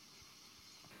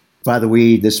Father,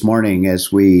 we this morning,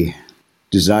 as we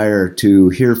desire to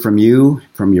hear from you,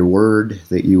 from your word,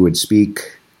 that you would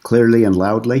speak clearly and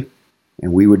loudly,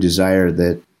 and we would desire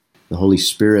that the Holy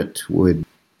Spirit would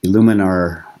illumine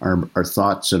our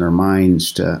thoughts and our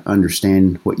minds to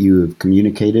understand what you have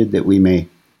communicated, that we may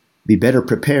be better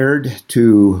prepared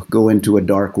to go into a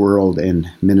dark world and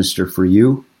minister for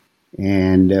you.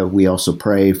 And we also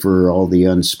pray for all the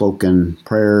unspoken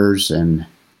prayers and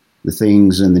the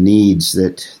things and the needs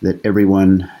that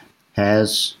everyone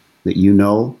has, that you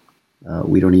know.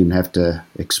 We don't even have to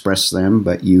express them,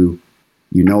 but you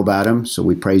know about them, so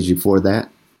we praise you for that.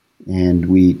 And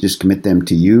we just commit them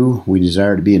to you. We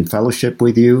desire to be in fellowship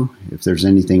with you. If there's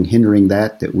anything hindering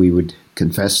that we would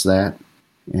confess that,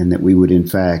 and that we would, in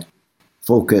fact,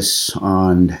 focus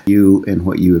on you and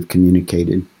what you have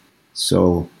communicated.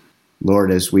 So,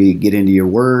 Lord, as we get into your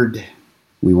word,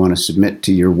 we want to submit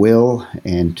to your will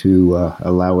and to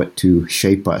allow it to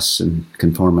shape us and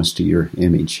conform us to your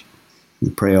image. We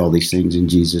pray all these things in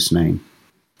Jesus' name.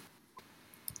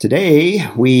 Today,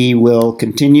 we will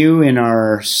continue in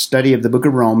our study of the book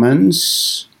of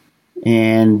Romans.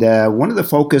 And one of the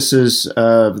focuses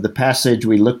of the passage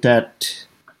we looked at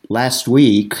last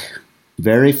week,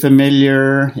 very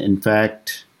familiar, in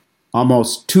fact,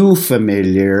 almost too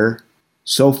familiar,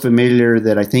 so familiar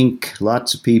that I think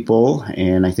lots of people,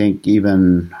 and I think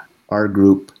even our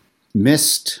group,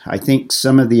 missed, I think,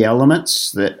 some of the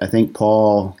elements that I think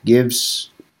Paul gives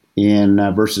in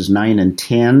verses 9 and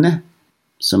 10.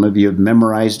 Some of you have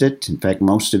memorized it. In fact,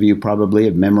 most of you probably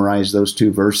have memorized those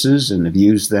two verses and have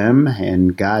used them,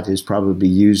 and God has probably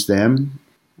used them.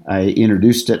 I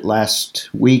introduced it last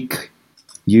week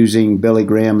using Billy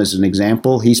Graham as an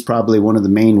example. He's probably one of the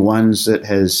main ones that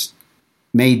has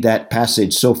made that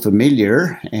passage so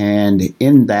familiar, and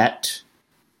in that,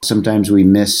 sometimes we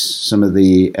miss some of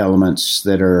the elements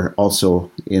that are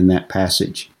also in that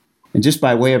passage. And just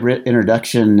by way of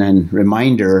introduction and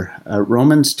reminder,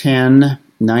 Romans 10,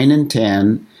 9 and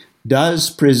 10 does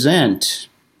present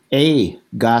a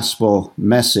gospel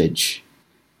message.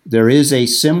 There is a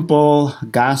simple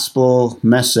gospel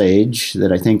message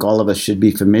that I think all of us should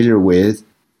be familiar with,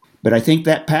 but I think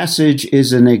that passage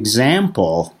is an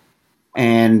example.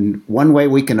 And one way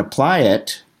we can apply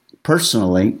it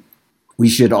personally, we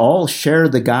should all share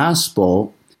the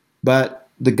gospel, but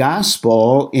the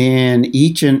gospel in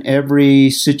each and every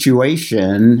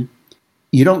situation,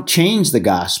 you don't change the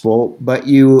gospel, but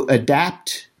you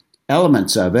adapt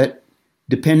elements of it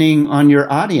depending on your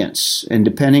audience and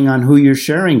depending on who you're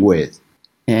sharing with.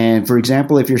 And for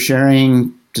example, if you're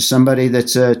sharing to somebody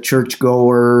that's a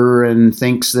churchgoer and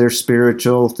thinks they're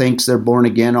spiritual, thinks they're born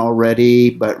again already,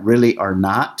 but really are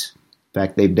not. In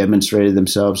fact, they've demonstrated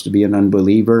themselves to be an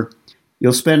unbeliever.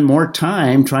 You'll spend more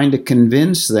time trying to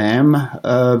convince them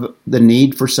of the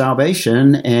need for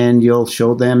salvation, and you'll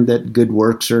show them that good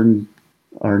works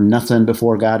are nothing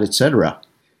before God, etc.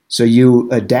 So you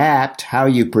adapt how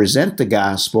you present the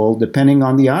gospel depending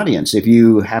on the audience. If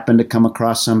you happen to come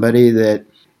across somebody that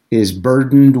is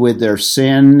burdened with their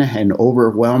sin and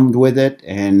overwhelmed with it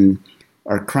and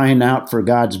are crying out for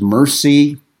God's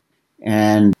mercy,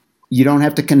 and you don't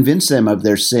have to convince them of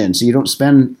their sin. So you don't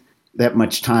spend that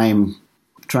much time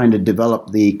trying to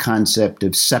develop the concept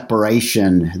of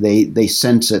separation. They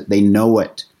sense it, they know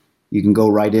it. You can go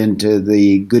right into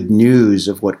the good news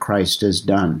of what Christ has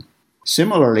done.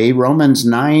 Similarly, Romans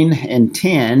 9 and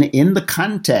 10, in the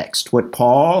context, what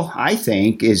Paul, I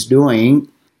think, is doing,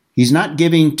 he's not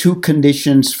giving two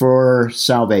conditions for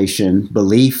salvation,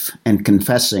 belief and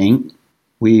confessing.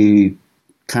 We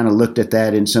kind of looked at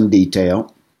that in some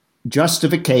detail.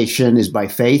 Justification is by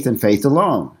faith and faith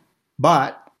alone.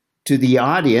 But to the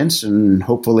audience, and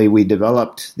hopefully we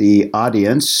developed the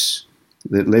audience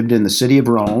that lived in the city of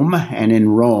Rome, and in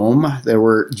Rome there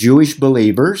were Jewish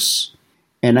believers.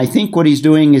 And I think what he's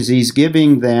doing is he's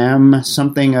giving them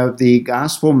something of the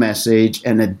gospel message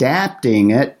and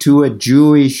adapting it to a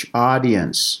Jewish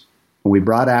audience. We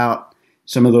brought out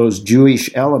some of those Jewish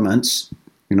elements,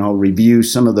 and I'll review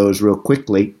some of those real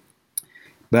quickly.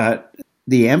 But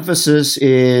the emphasis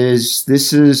is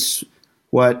this is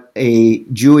what a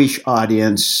Jewish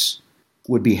audience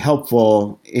would be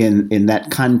helpful in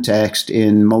that context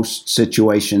in most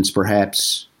situations,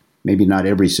 perhaps, maybe not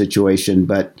every situation,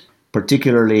 but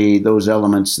particularly those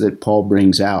elements that Paul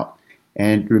brings out.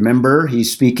 And remember,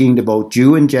 he's speaking to both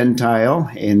Jew and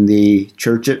Gentile in the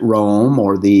church at Rome,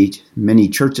 or the many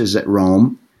churches at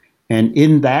Rome. And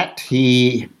in that,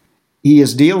 he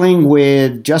is dealing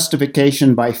with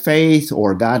justification by faith,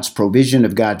 or God's provision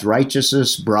of God's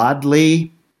righteousness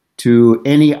broadly to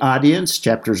any audience,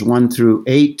 chapters 1 through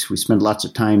 8. We spent lots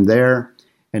of time there.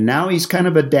 And now he's kind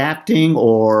of adapting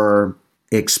or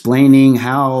explaining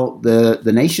how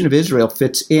the nation of Israel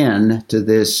fits in to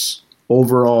this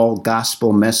overall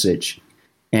gospel message.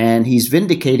 And he's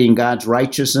vindicating God's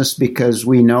righteousness because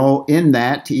we know in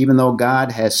that, even though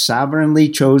God has sovereignly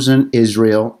chosen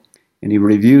Israel, and he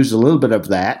reviews a little bit of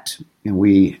that, and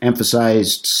we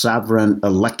emphasized sovereign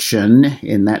election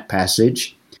in that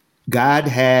passage, God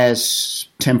has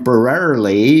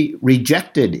temporarily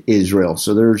rejected Israel.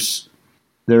 So there's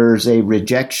a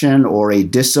rejection or a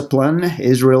discipline.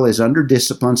 Israel is under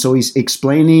discipline. So he's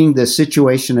explaining the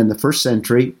situation in the first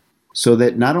century so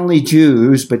that not only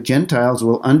Jews but Gentiles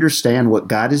will understand what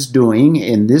God is doing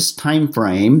in this time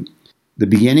frame, the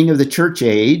beginning of the church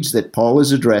age that Paul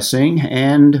is addressing,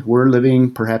 and we're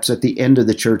living perhaps at the end of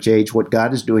the church age, what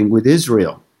God is doing with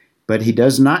Israel. But he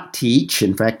does not teach,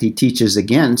 in fact, he teaches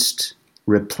against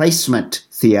replacement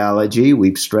theology.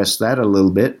 We've stressed that a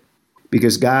little bit.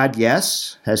 Because God,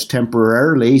 yes, has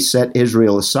temporarily set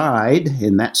Israel aside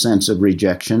in that sense of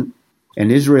rejection.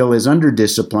 And Israel is under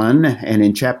discipline. And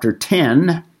in chapter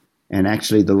 10, and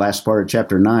actually the last part of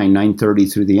chapter 9, 9:30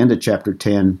 through the end of chapter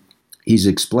 10, he's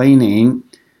explaining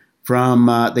from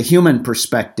the human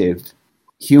perspective,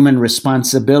 human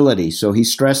responsibility. So he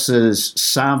stresses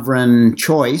sovereign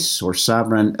choice or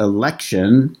sovereign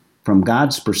election from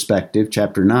God's perspective,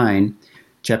 chapter 9.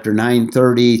 Chapter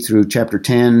 9:30 through chapter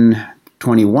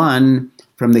 10:21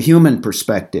 from the human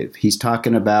perspective. He's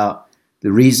talking about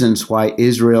the reasons why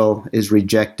Israel is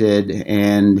rejected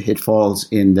and it falls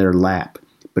in their lap.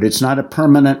 But it's not a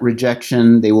permanent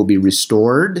rejection. They will be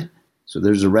restored. So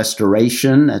there's a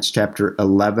restoration. That's chapter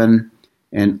 11.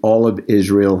 And all of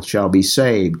Israel shall be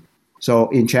saved. So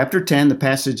in chapter 10, the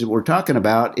passage that we're talking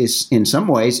about is in some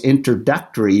ways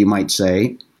introductory, you might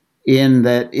say, in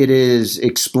that it is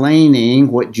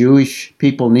explaining what Jewish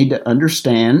people need to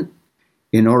understand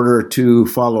in order to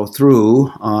follow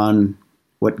through on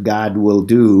what God will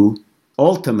do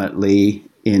ultimately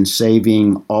in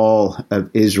saving all of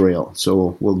Israel.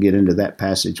 So we'll get into that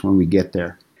passage when we get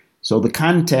there. So the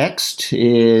context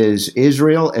is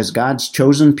Israel as God's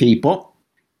chosen people.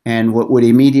 And what would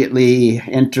immediately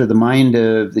enter the mind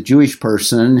of the Jewish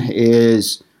person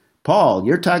is, Paul,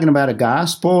 you're talking about a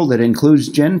gospel that includes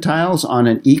Gentiles on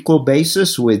an equal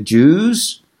basis with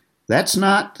Jews? That's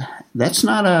not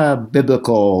a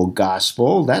biblical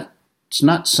gospel. That's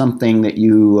not something that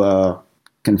you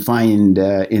can find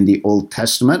in the Old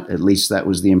Testament. At least that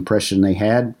was the impression they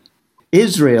had.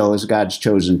 Israel is God's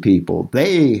chosen people.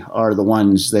 They are the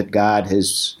ones that God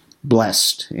has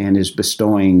blessed and is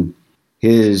bestowing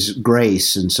his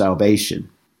grace and salvation.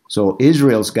 So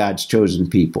Israel's God's chosen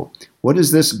people. What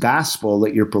is this gospel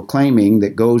that you're proclaiming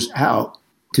that goes out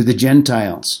to the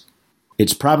Gentiles?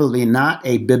 It's probably not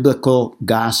a biblical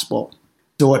gospel.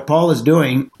 So what Paul is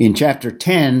doing in chapter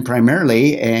 10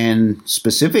 primarily, and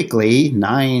specifically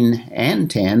 9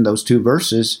 and 10, those two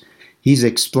verses, he's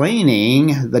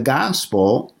explaining the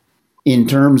gospel in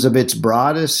terms of its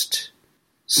broadest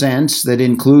sense that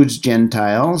includes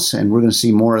Gentiles, and we're going to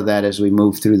see more of that as we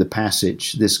move through the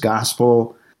passage. This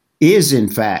gospel is, in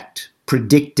fact,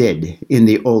 predicted in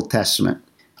the Old Testament,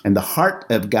 and the heart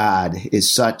of God is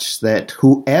such that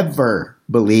whoever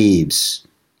believes,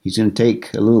 he's going to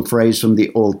take a little phrase from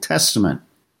the Old Testament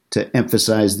to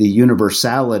emphasize the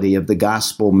universality of the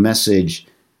gospel message,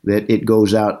 that it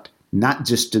goes out not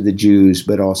just to the Jews,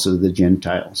 but also to the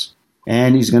Gentiles.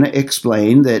 And he's going to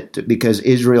explain that because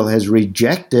Israel has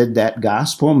rejected that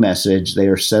gospel message, they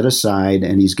are set aside,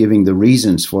 and he's giving the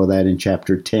reasons for that in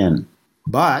chapter 10.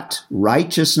 But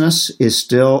righteousness is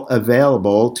still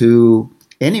available to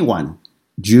anyone,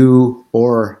 Jew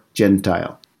or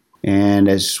Gentile. And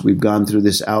as we've gone through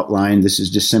this outline, this is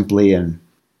just simply an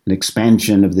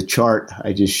expansion of the chart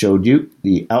I just showed you,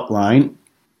 the outline,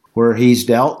 where he's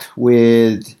dealt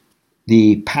with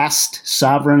the past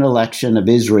sovereign election of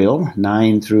Israel,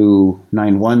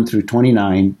 9:1 through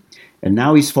 29, and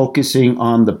now he's focusing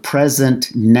on the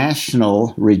present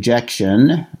national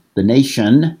rejection, the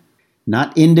nation,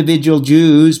 not individual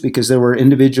Jews, because there were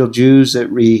individual Jews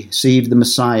that received the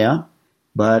Messiah,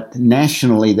 but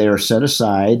nationally they are set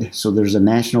aside. So there's a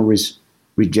national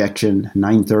rejection,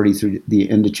 9:30 through the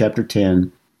end of chapter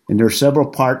 10. And there are several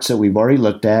parts that we've already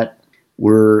looked at.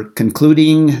 We're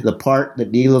concluding the part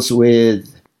that deals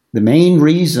with the main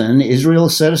reason Israel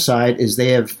is set aside is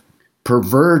they have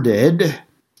perverted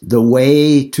the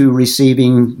way to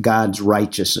receiving God's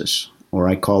righteousness, or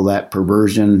I call that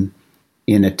perversion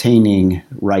in attaining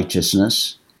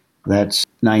righteousness. That's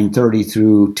 9:30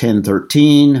 through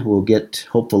 10:13. We'll get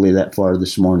hopefully that far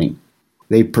this morning.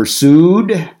 They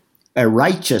pursued a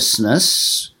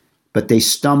righteousness but they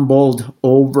stumbled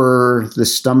over the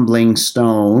stumbling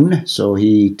stone. So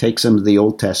he takes them to the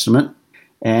Old Testament,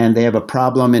 and they have a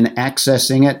problem in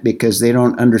accessing it because they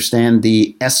don't understand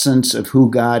the essence of who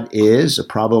God is, a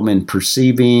problem in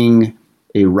perceiving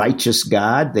a righteous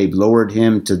God. They've lowered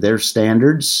him to their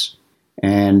standards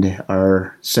and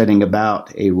are setting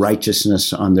about a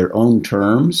righteousness on their own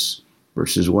terms,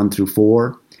 verses 1 through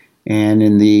 4. And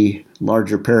in the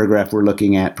larger paragraph we're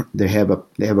looking at, they have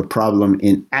a problem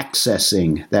in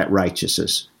accessing that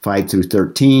righteousness, 5 through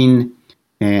 13.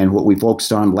 And what we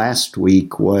focused on last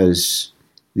week was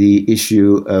the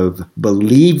issue of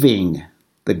believing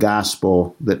the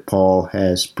gospel that Paul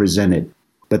has presented.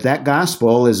 But that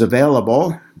gospel is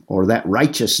available, or that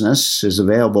righteousness is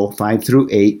available, 5 through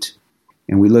 8.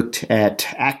 And we looked at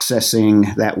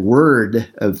accessing that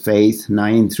word of faith,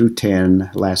 9 through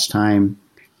 10, last time.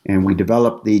 And we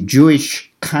developed the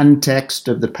Jewish context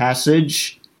of the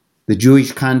passage, the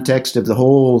Jewish context of the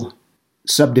whole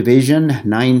subdivision,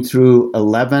 9 through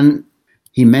 11.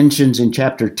 He mentions in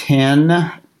chapter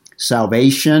 10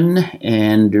 salvation.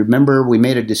 And remember, we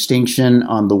made a distinction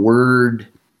on the word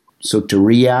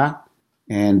soteria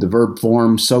and the verb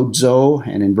form sozo.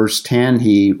 And in verse 10,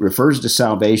 he refers to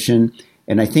salvation.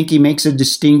 And I think he makes a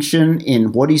distinction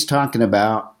in what he's talking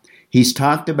about. He's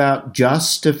talked about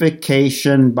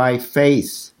justification by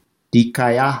faith,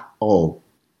 dikaiao.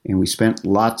 And we spent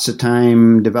lots of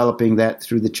time developing that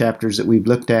through the chapters that we've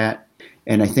looked at.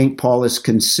 And I think Paul is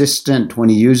consistent when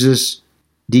he uses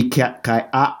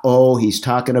dikaiao. He's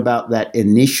talking about that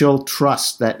initial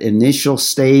trust, that initial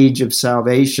stage of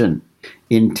salvation.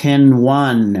 In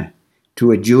 10:1,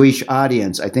 to a Jewish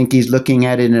audience, I think he's looking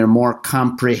at it in a more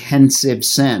comprehensive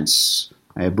sense.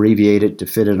 I abbreviate it to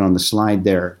fit it on the slide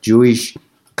there. Jewish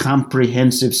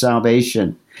comprehensive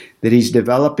salvation that he's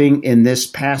developing in this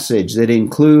passage that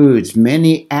includes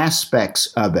many aspects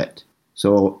of it.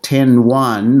 So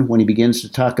 10:1, when he begins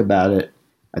to talk about it,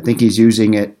 I think he's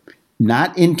using it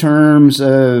not in terms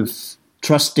of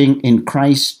trusting in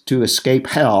Christ to escape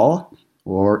hell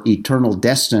or eternal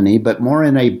destiny, but more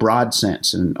in a broad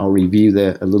sense. And I'll review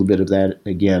a little bit of that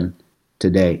again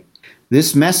today.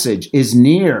 This message is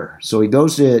near. So he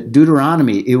goes to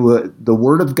Deuteronomy. The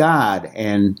word of God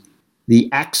and the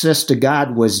access to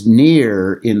God was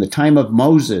near in the time of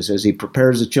Moses as he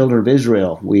prepares the children of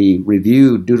Israel. We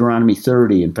reviewed Deuteronomy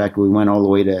 30. In fact, we went all the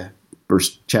way to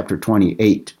chapter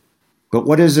 28. But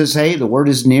what does it say? The word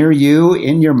is near you,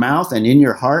 in your mouth and in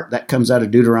your heart. That comes out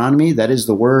of Deuteronomy. That is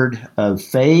the word of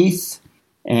faith.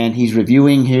 And he's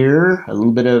reviewing here a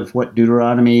little bit of what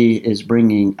Deuteronomy is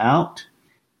bringing out.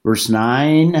 Verse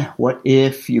 9, what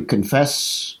if you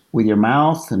confess with your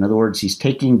mouth? In other words, he's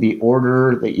taking the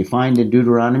order that you find in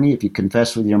Deuteronomy. If you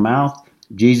confess with your mouth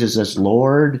Jesus as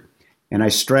Lord. And I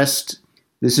stressed,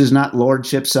 this is not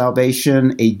lordship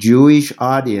salvation. A Jewish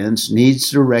audience needs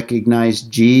to recognize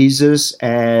Jesus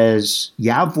as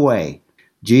Yahweh,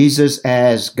 Jesus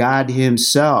as God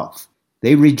himself.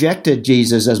 They rejected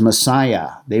Jesus as Messiah.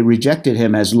 They rejected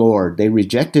him as Lord. They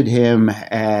rejected him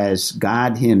as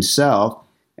God himself.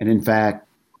 And in fact,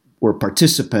 were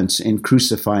participants in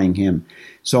crucifying him.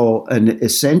 So an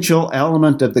essential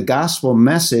element of the gospel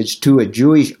message to a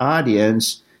Jewish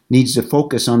audience needs to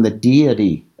focus on the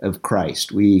deity of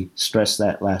Christ. We stressed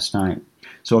that last time.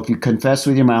 So if you confess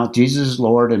with your mouth Jesus is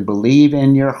Lord and believe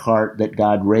in your heart that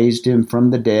God raised him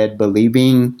from the dead,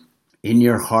 believing in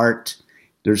your heart,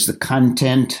 there's the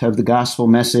content of the gospel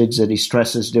message that he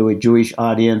stresses to a Jewish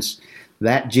audience.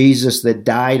 That Jesus that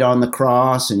died on the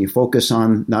cross, and you focus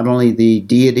on not only the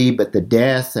deity, but the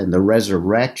death and the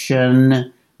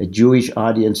resurrection. The Jewish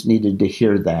audience needed to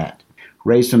hear that.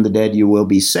 Raised from the dead, you will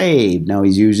be saved. Now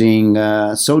he's using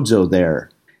sozo there.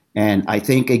 And I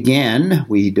think, again,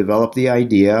 we developed the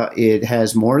idea. It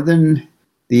has more than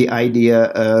the idea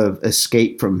of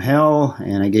escape from hell.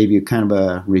 And I gave you kind of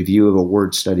a review of a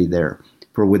word study there.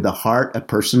 For with the heart, a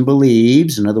person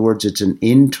believes. In other words, it's an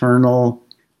internal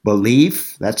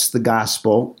belief, that's the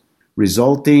gospel,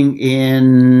 resulting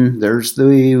in, there's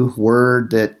the word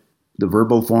that the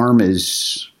verbal form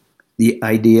is the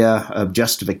idea of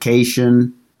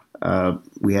justification.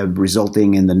 We have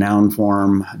resulting in the noun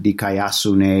form,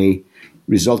 dikaiasune,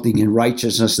 resulting in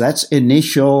righteousness. That's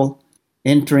initial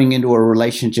entering into a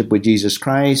relationship with Jesus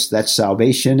Christ. That's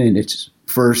salvation in its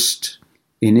first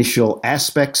initial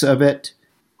aspects of it.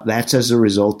 That's as a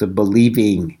result of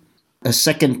believing. A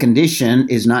second condition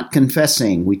is not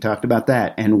confessing. We talked about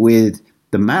that. And with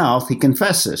the mouth, he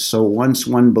confesses. So once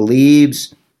one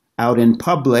believes out in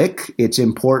public, it's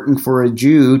important for a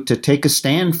Jew to take a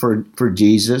stand for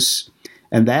Jesus,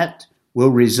 and that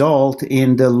will result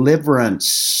in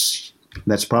deliverance.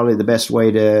 That's probably the best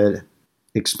way to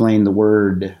explain the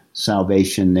word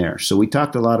salvation there. So we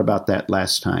talked a lot about that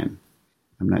last time.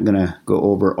 I'm not going to go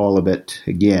over all of it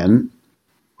again.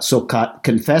 So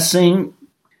confessing,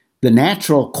 the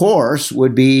natural course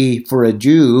would be for a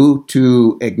Jew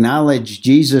to acknowledge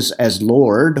Jesus as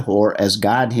Lord or as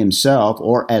God himself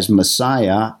or as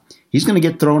Messiah. He's going to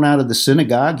get thrown out of the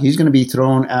synagogue. He's going to be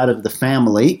thrown out of the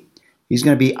family. He's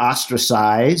going to be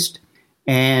ostracized.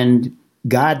 And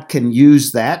God can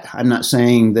use that. I'm not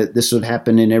saying that this would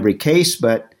happen in every case,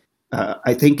 but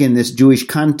I think in this Jewish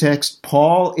context,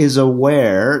 Paul is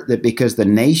aware that because the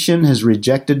nation has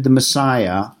rejected the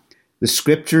Messiah, the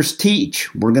scriptures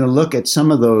teach. We're going to look at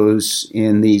some of those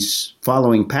in these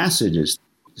following passages.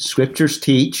 The scriptures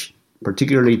teach,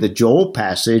 particularly the Joel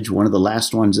passage, one of the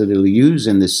last ones that he'll use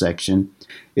in this section,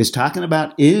 is talking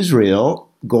about Israel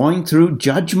going through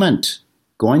judgment,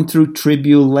 going through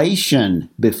tribulation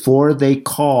before they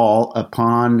call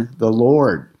upon the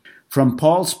Lord. From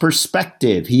Paul's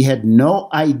perspective, he had no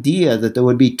idea that there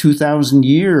would be 2,000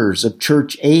 years of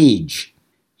church age.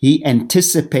 He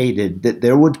anticipated that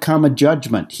there would come a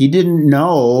judgment. He didn't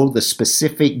know the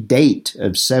specific date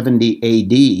of 70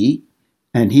 AD,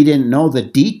 and he didn't know the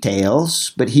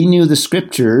details, but he knew the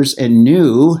scriptures and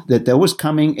knew that there was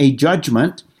coming a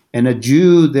judgment, and a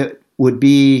Jew that would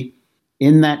be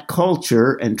in that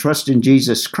culture and trust in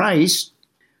Jesus Christ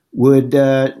would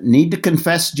need to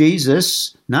confess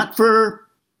Jesus, not for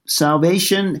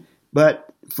salvation,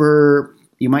 but for,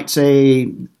 you might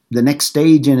say, the next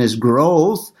stage in his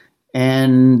growth.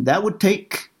 And that would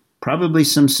take probably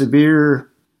some severe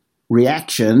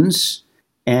reactions.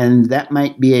 And that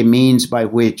might be a means by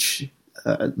which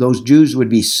those Jews would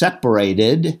be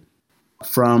separated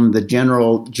from the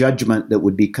general judgment that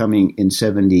would be coming in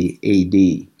 70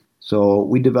 AD. So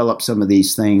we developed some of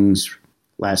these things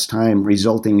last time,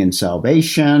 resulting in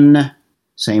salvation,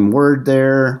 same word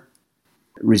there,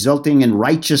 resulting in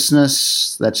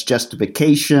righteousness, that's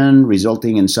justification,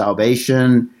 resulting in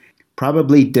salvation,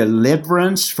 probably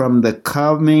deliverance from the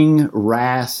coming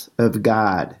wrath of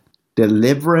God.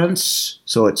 Deliverance,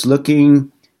 so it's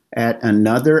looking at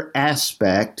another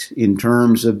aspect in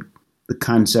terms of the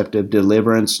concept of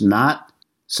deliverance, not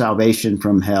salvation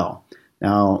from hell.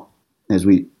 Now, as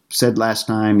we said last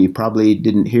time, you probably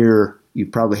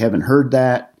haven't heard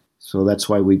that, so that's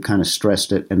why we kind of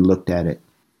stressed it and looked at it.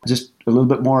 Just a little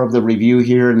bit more of the review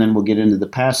here, and then we'll get into the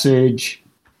passage.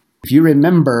 If you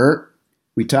remember,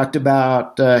 we talked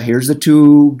about, here's the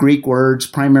two Greek words,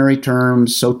 primary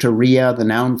terms, soteria, the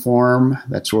noun form.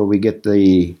 That's where we get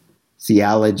the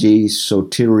theology,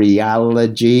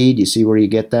 soteriology. Do you see where you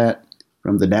get that?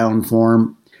 From the noun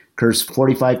form. Occurs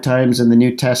 45 times in the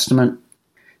New Testament.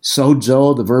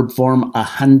 Sozo, the verb form,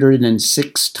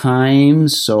 106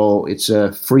 times. So it's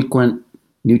a frequent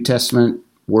New Testament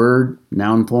word,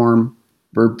 noun form,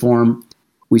 verb form.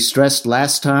 We stressed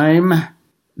last time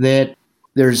that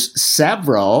there's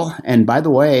several, and by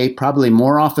the way, probably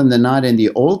more often than not in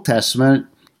the Old Testament,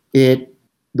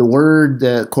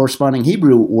 the corresponding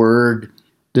Hebrew word,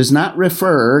 does not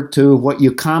refer to what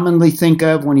you commonly think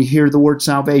of when you hear the word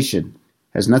salvation.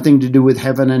 Has nothing to do with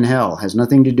heaven and hell, has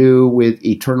nothing to do with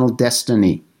eternal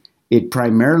destiny. It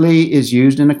primarily is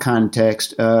used in a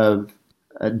context of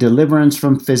deliverance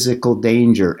from physical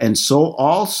danger. And so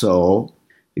also,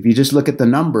 if you just look at the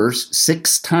numbers,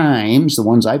 6 times, the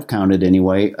ones I've counted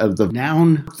anyway, of the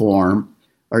noun form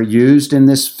are used in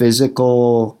this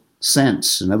physical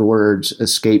sense. In other words,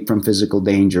 escape from physical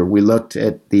danger. We looked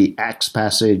at the Acts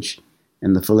passage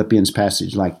and the Philippians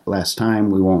passage like last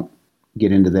time. We won't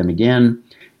get into them again.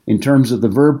 In terms of the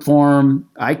verb form,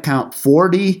 I count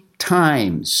 40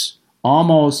 times,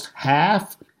 almost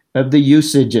half of the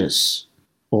usages,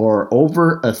 or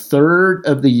over a third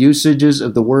of the usages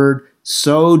of the word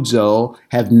sozo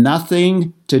have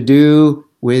nothing to do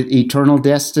with eternal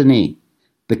destiny.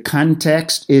 The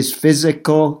context is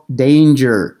physical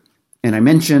danger. And I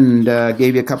mentioned,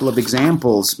 gave you a couple of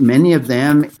examples. Many of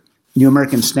them, New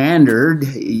American Standard,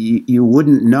 you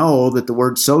wouldn't know that the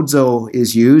word sozo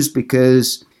is used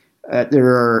because there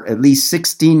are at least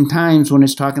 16 times when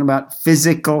it's talking about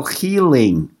physical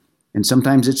healing. And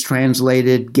sometimes it's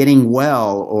translated getting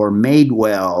well or made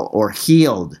well or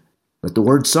healed. But the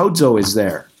word sozo is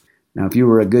there. Now, if you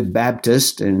were a good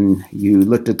Baptist and you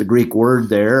looked at the Greek word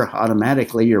there,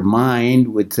 automatically your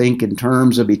mind would think in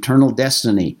terms of eternal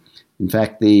destiny. In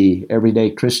fact, the everyday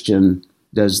Christian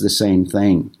does the same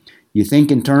thing. You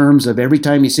think in terms of every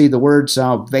time you see the word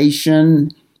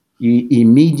salvation, you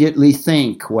immediately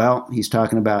think, well, he's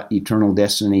talking about eternal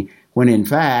destiny, when in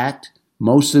fact,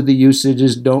 most of the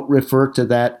usages don't refer to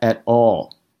that at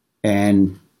all.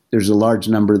 And there's a large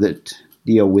number that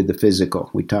deal with the physical.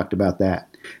 We talked about that.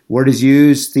 Word is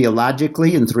used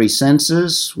theologically in three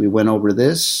senses. We went over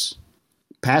this.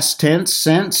 Past tense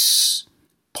sense,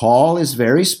 Paul is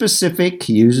very specific.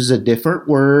 He uses a different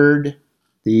word,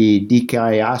 the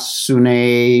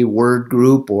dikaiosune word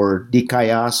group or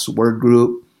dikaios word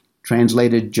group,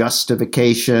 translated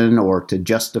justification or to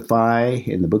justify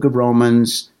in the book of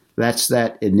Romans. That's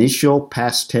that initial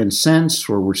past tense sense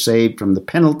where we're saved from the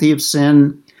penalty of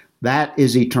sin. That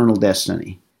is eternal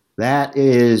destiny. That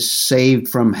is saved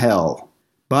from hell.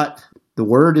 But the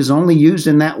word is only used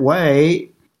in that way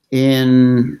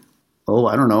in,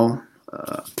 I don't know,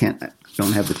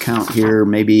 don't have the count here,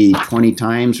 maybe 20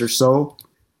 times or so.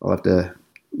 I'll have to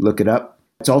look it up.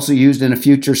 It's also used in a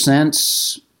future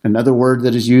sense. Another word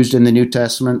that is used in the New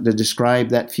Testament to describe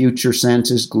that future sense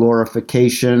is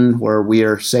glorification, where we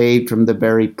are saved from the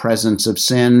very presence of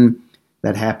sin.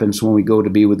 That happens when we go to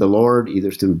be with the Lord,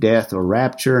 either through death or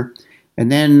rapture.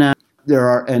 And then there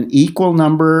are an equal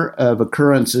number of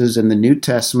occurrences in the New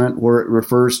Testament where it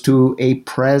refers to a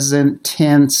present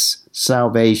tense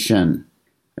salvation.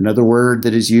 Another word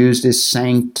that is used is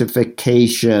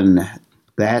sanctification.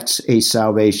 That's a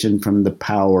salvation from the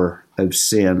power of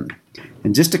sin.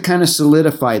 And just to kind of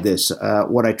solidify this,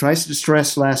 what I tried to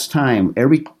stress last time,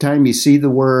 every time you see the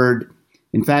word,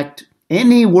 in fact,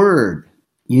 any word,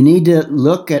 you need to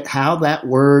look at how that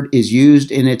word is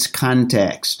used in its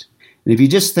context. And if you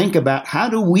just think about how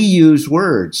do we use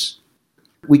words,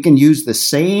 we can use the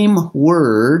same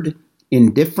word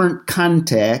in different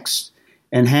contexts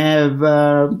and have,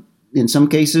 in some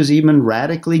cases, even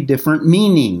radically different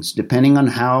meanings, depending on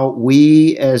how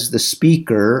we as the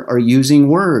speaker are using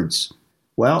words.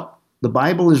 Well, the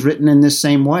Bible is written in this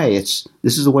same way. This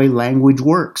is the way language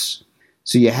works.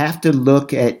 So you have to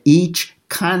look at each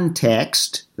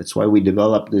context. That's why we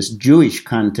developed this Jewish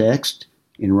context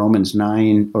in Romans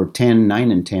 9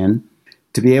 and 10,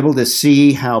 to be able to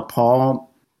see how Paul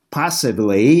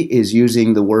possibly is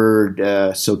using the word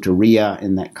soteria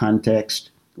in that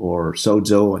context, or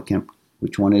sozo,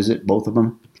 which one is it? Both of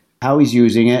them. How he's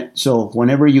using it. So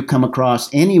whenever you come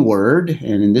across any word,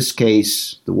 and in this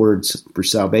case, the words for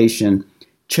salvation,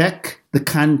 check the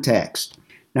context.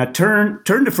 Now turn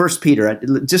to 1 Peter.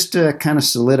 Just to kind of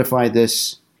solidify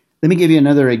this, let me give you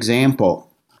another example.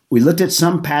 We looked at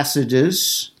some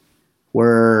passages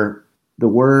where the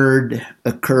word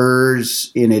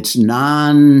occurs in its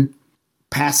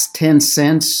non-past tense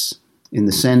sense, in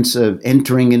the sense of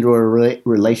entering into a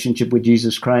relationship with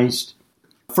Jesus Christ.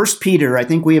 1 Peter, I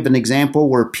think we have an example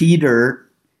where Peter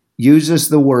uses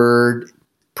the word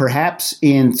perhaps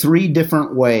in three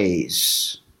different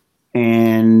ways.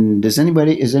 And is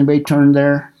anybody turned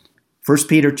there? 1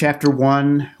 Peter chapter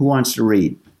 1, who wants to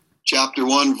read? Chapter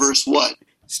 1, verse what?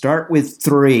 Start with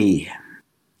 3.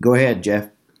 Go ahead, Jeff.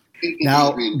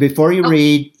 Now, before you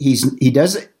read, he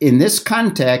does in this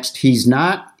context, he's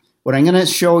not, what I'm going to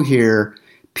show here,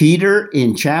 Peter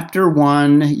in chapter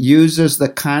 1 uses the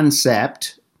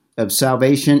concept of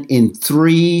salvation in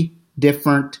three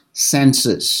different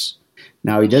senses.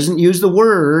 Now, he doesn't use the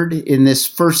word in this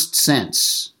first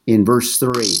sense in verse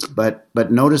 3,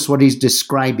 but notice what he's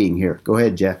describing here. Go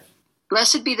ahead, Jeff.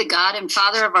 Blessed be the God and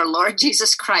Father of our Lord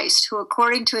Jesus Christ, who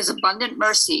according to his abundant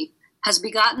mercy has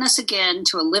begotten us again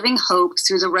to a living hope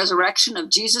through the resurrection of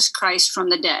Jesus Christ from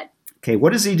the dead. Okay,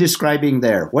 what is he describing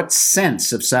there? What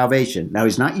sense of salvation? Now,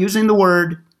 he's not using the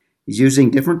word. He's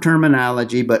using different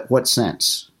terminology, but what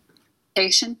sense?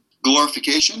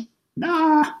 Glorification?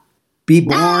 Nah. Be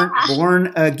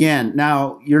born again.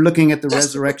 Now, you're looking at the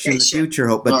resurrection, the future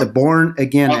hope, but the born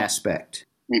again aspect.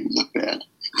 Maybe look bad.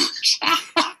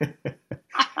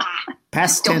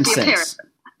 Past tense sense.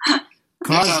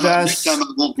 Caused us. Next time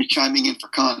I won't be chiming in for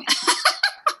Connie.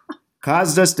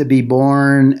 Caused us to be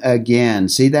born again.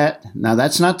 See that? Now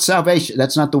that's not salvation.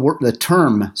 That's not the word, the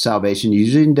term salvation.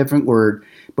 Using a different word.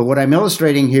 But what I'm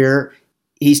illustrating here,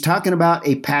 he's talking about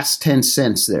a past tense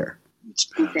sense there.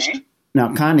 Okay.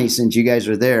 Now, Connie, since you guys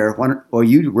are there,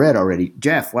 you read already.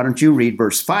 Jeff, why don't you read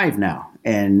verse 5 now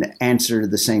and answer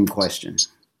the same question?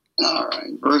 All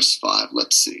right, verse 5.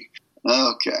 Let's see.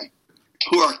 Okay.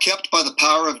 Who are kept by the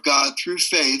power of God through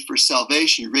faith for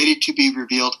salvation, ready to be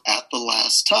revealed at the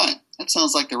last time. That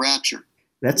sounds like the rapture.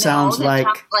 That sounds like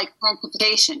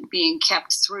sanctification, being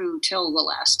kept through till the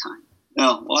last time.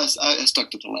 No, well, I stuck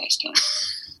to the last time.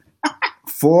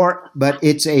 But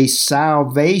it's a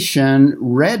salvation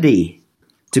ready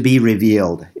to be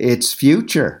revealed. It's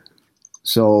future.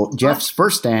 So Jeff's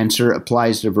first answer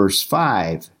applies to verse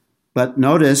 5. But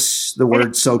notice the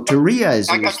word soteria is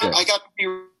used there. I got to be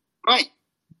right.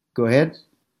 Go ahead.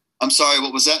 I'm sorry,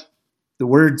 what was that? The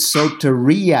word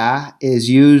soteria is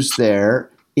used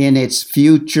there in its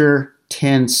future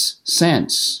tense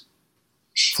sense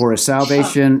for a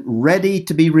salvation ready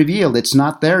to be revealed. It's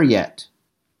not there yet.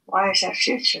 Why is that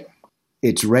future?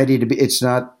 It's ready to be. It's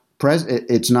not present.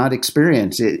 It's not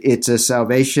experienced. It's a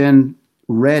salvation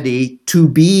ready to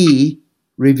be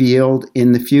revealed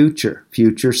in the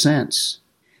future sense.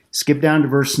 Skip down to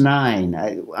verse 9.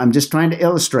 I'm just trying to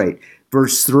illustrate.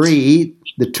 Verse 3,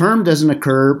 the term doesn't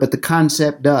occur, but the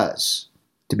concept does.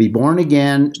 To be born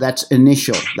again, that's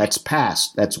initial, that's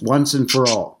past, that's once and for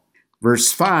all.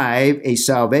 Verse 5, a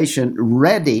salvation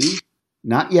ready,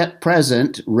 not yet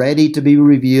present, ready to be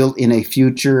revealed in a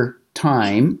future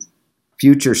time,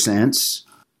 future sense,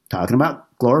 talking about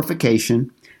glorification.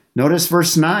 Notice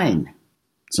verse 9.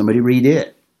 Somebody read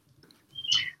it.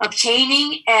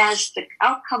 Obtaining as the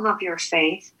outcome of your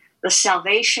faith the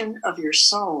salvation of your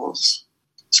souls.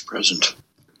 It's present.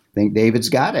 I think David's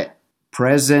got it.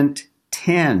 Present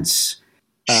tense.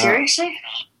 Seriously?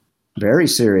 Very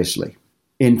seriously.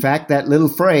 In fact, that little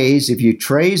phrase, if you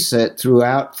trace it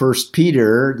throughout 1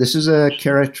 Peter, this is a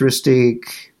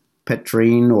characteristic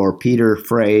Petrine or Peter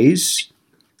phrase.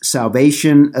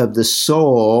 Salvation of the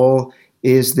soul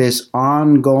is this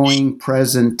ongoing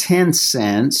present tense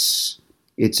sense.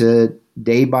 It's a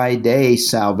day-by-day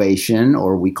salvation,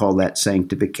 or we call that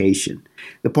sanctification.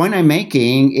 The point I'm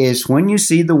making is when you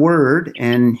see the word,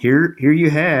 and here you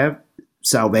have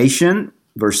salvation,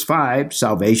 verse 5,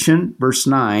 salvation, verse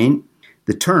 9,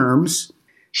 the terms,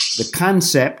 the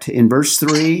concept in verse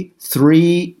 3,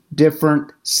 three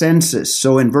different senses.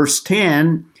 So in verse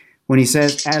 10, when he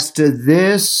says, as to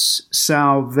this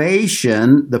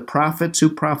salvation, the prophets who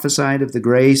prophesied of the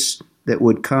grace that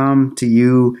would come to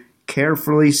you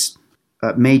carefully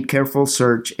made careful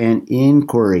search and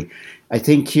inquiry. I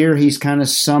think here he's kind of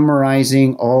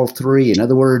summarizing all three. In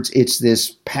other words, it's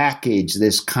this package,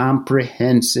 this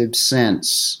comprehensive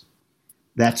sense.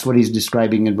 That's what he's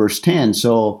describing in verse 10.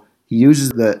 So he uses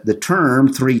the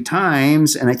term three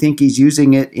times, and I think he's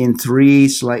using it in three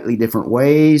slightly different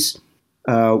ways.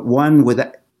 One with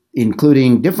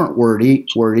including different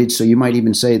wordage, so you might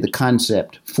even say the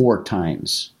concept 4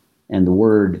 times and the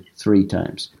word 3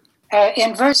 times.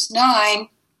 In verse 9,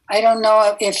 I don't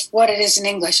know if what it is in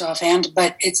English offhand,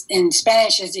 but it's in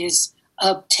Spanish it is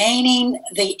obtaining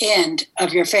the end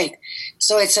of your faith.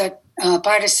 So it's a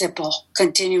participle,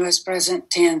 continuous present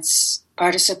tense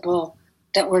participle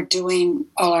that we're doing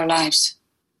all our lives,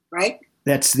 right?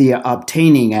 That's the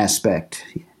obtaining aspect.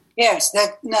 Yes,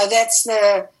 that's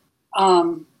the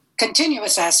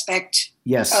continuous aspect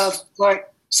of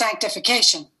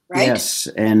sanctification. Right? Yes,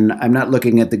 and I'm not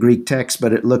looking at the Greek text,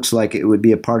 but it looks like it would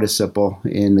be a participle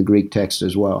in the Greek text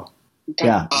as well. Okay.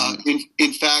 Yeah.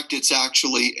 In fact, it's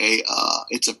actually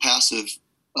it's a passive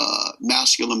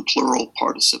masculine plural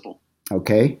participle.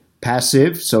 Okay,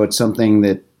 passive, so it's something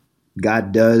that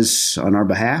God does on our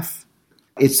behalf.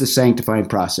 It's the sanctifying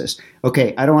process.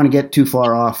 Okay, I don't want to get too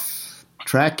far off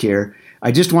track here.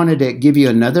 I just wanted to give you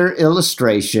another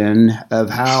illustration of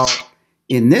how,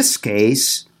 in this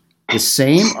case, the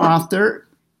same author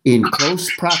in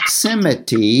close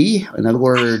proximity, in other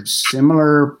words,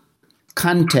 similar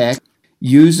context,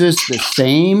 uses the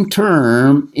same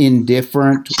term in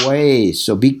different ways.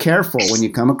 So be careful when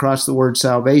you come across the word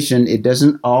salvation. It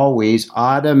doesn't always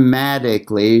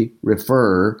automatically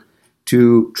refer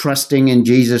to trusting in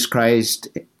Jesus Christ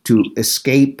to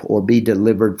escape or be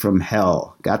delivered from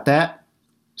hell. Got that?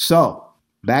 So,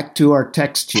 back to our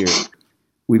text here.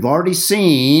 We've already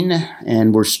seen,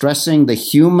 and we're stressing the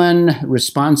human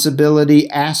responsibility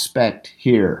aspect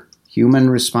here. Human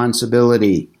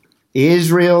responsibility.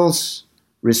 Israel's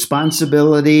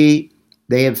responsibility,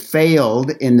 they have failed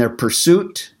in their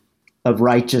pursuit of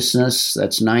righteousness.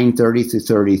 That's 9:30 through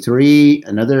 33.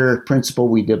 Another principle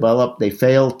we developed, they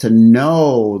failed to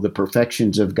know the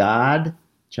perfections of God.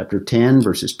 Chapter 10,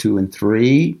 verses 2 and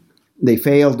 3. They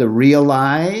failed to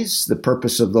realize the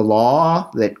purpose of the law,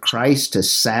 that Christ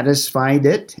has satisfied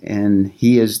it, and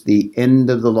he is the end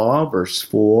of the law, verse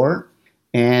 4.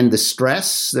 And the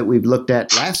stress that we've looked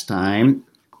at last time,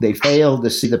 they failed to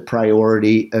see the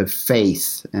priority of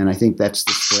faith, and I think that's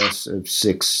the stress of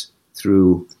 6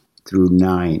 through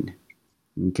 9.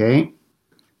 Okay?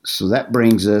 So that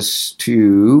brings us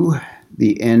to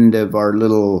the end of our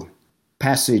little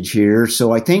passage here.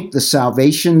 So I think the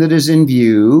salvation that is in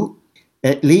view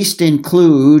at least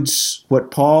includes what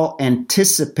Paul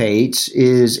anticipates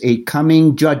is a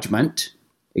coming judgment,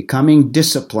 a coming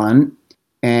discipline,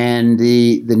 and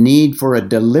the need for a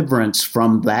deliverance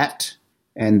from that.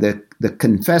 And the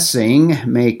confessing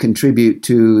may contribute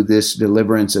to this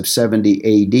deliverance of 70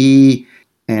 AD.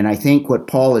 And I think what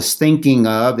Paul is thinking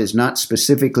of is not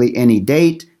specifically any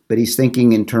date, but he's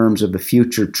thinking in terms of a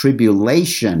future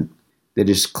tribulation that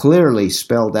is clearly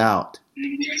spelled out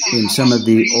in some of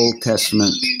the Old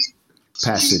Testament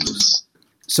passages.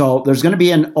 So there's going to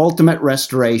be an ultimate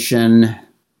restoration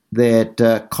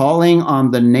that calling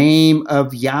on the name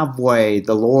of Yahweh,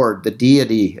 the Lord, the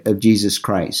deity of Jesus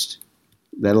Christ.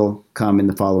 That'll come in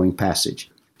the following passage.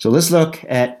 So let's look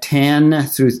at 10,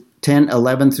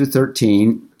 11 through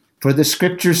 13. For the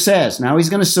scripture says, now he's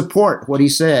going to support what he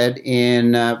said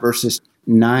in verses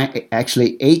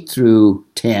 8 through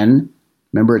 10.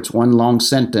 Remember, it's one long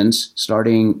sentence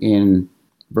starting in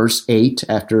verse 8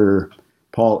 after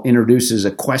Paul introduces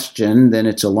a question, then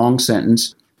it's a long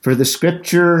sentence. For the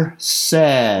scripture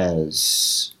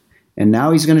says, and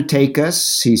now he's going to take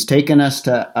us, he's taken us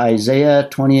to Isaiah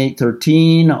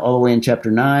 28:13, all the way in chapter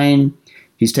 9.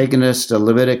 He's taken us to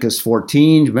Leviticus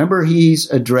 14. Remember, he's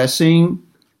addressing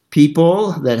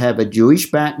people that have a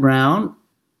Jewish background,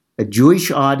 a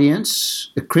Jewish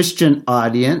audience, a Christian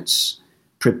audience,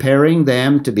 preparing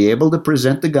them to be able to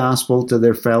present the gospel to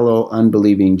their fellow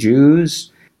unbelieving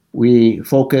Jews. We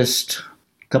focused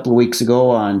a couple of weeks ago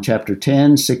on chapter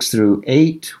 10, 6 through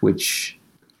 8, which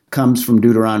comes from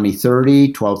Deuteronomy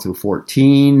 30, 12 through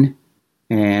 14.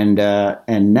 And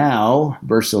now,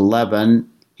 verse 11,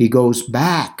 he goes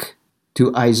back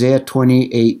to Isaiah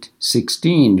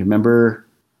 28:16. Remember,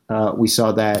 we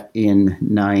saw that in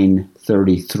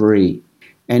 9:33.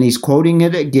 And he's quoting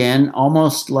it again,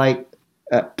 almost like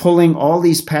pulling all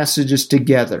these passages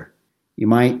together. You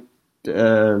might,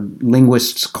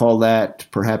 linguists call that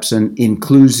perhaps an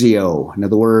inclusio. In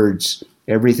other words,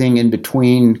 everything in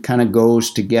between kind of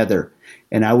goes together.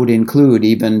 And I would include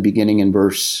even beginning in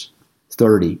verse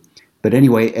 30. But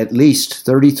anyway, at least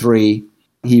 33,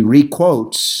 he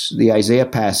requotes the Isaiah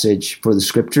passage, for the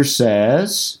scripture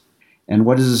says, and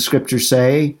what does the scripture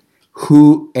say?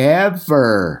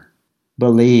 Whoever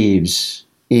believes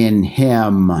in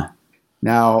him.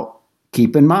 Now,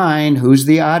 keep in mind, who's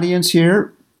the audience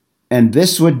here? And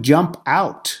this would jump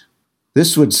out.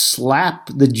 This would slap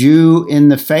the Jew in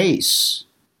the face.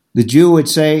 The Jew would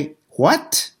say,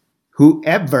 what?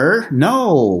 Whoever?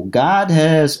 No, God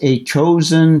has a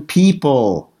chosen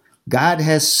people. God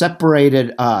has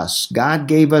separated us. God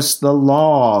gave us the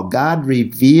law. God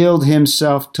revealed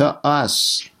himself to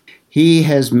us. He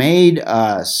has made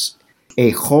us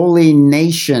a holy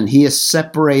nation. He has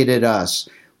separated us.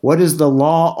 What is the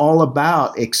law all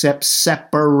about except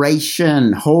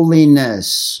separation,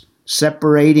 holiness,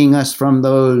 separating us from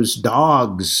those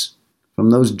dogs,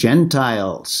 from those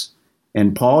Gentiles?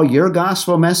 And Paul, your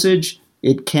gospel message,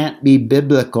 it can't be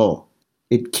biblical.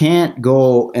 It can't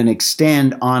go and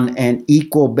extend on an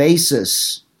equal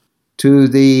basis to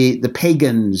the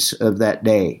pagans of that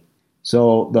day.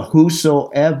 So the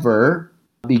whosoever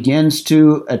begins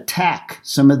to attack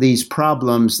some of these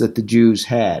problems that the Jews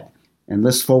had. And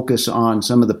let's focus on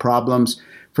some of the problems.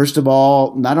 First of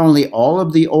all, not only all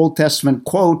of the Old Testament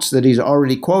quotes that he's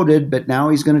already quoted, but now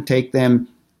he's going to take them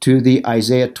to the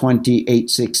Isaiah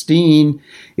 28:16.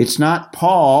 It's not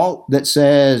Paul that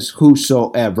says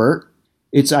whosoever.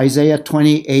 It's Isaiah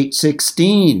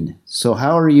 28:16. So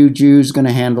how are you Jews going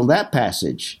to handle that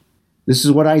passage? This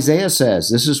is what Isaiah says.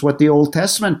 This is what the Old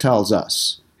Testament tells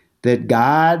us, that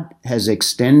God has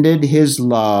extended his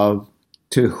love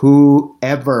to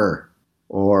whoever,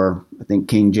 or I think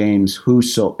King James,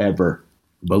 whosoever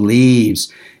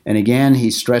believes. And again,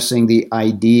 he's stressing the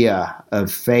idea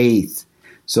of faith.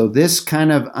 So this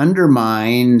kind of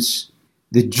undermines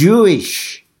the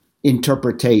Jewish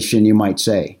interpretation, you might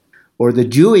say, or the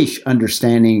Jewish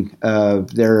understanding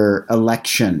of their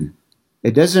election.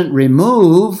 It doesn't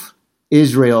remove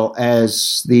Israel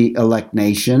as the elect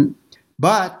nation,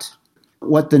 but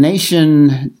what the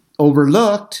nation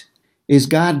overlooked is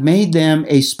God made them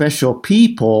a special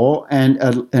people and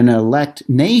an elect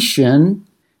nation,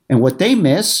 and what they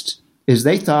missed is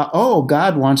they thought, oh,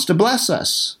 God wants to bless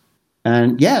us.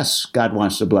 And yes, God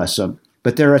wants to bless them,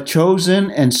 but they're a chosen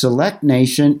and select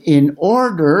nation in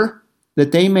order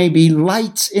that they may be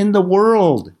lights in the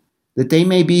world, that they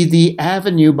may be the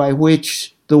avenue by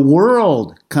which the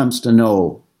world comes to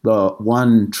know the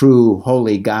one true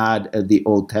holy God of the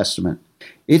Old Testament.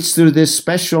 It's through this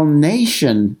special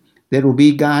nation that will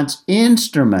be God's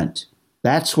instrument.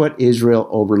 That's what Israel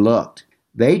overlooked.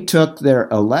 They took their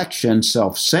election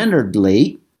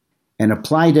self-centeredly and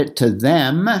applied it to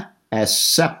them as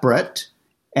separate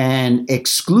and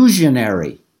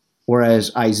exclusionary.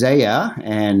 Whereas Isaiah,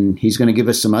 and he's going to give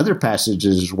us some other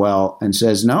passages as well, and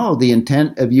says, no, the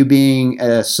intent of you being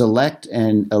a select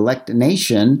and elect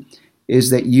nation is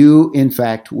that you, in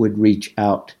fact, would reach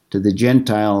out to the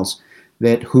Gentiles,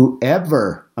 that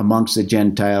whoever amongst the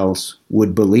Gentiles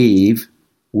would believe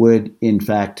would, in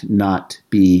fact, not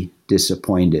be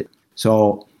disappointed.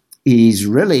 So he's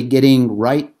really getting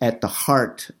right at the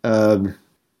heart of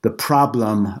the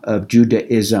problem of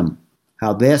Judaism,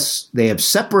 how they have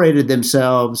separated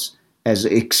themselves as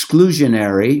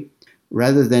exclusionary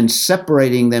rather than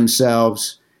separating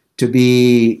themselves to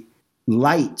be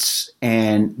lights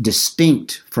and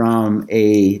distinct from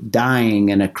a dying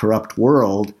and a corrupt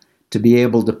world, to be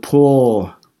able to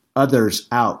pull others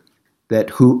out, that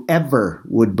whoever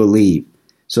would believe.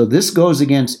 So this goes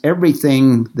against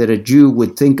everything that a Jew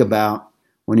would think about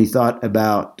when he thought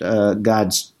about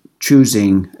God's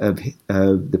choosing of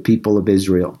the people of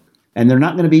Israel. And they're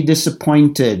not going to be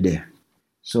disappointed.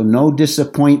 So no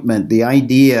disappointment. The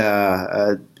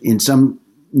idea in some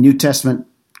New Testament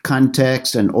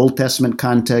context and Old Testament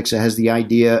context, it has the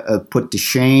idea of put to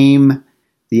shame.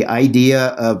 The idea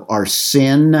of our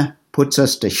sin puts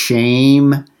us to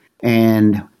shame,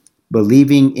 and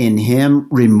believing in him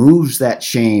removes that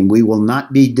shame. We will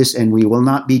not be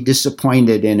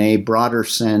disappointed in a broader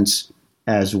sense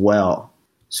as well.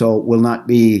 So will not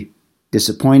be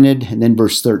disappointed. And then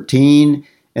verse 13,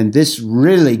 and this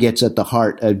really gets at the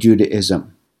heart of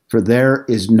Judaism. For there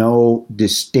is no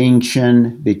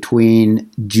distinction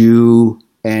between Jew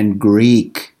and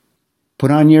Greek. Put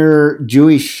on your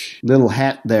Jewish little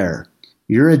hat there.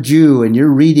 You're a Jew and you're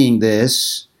reading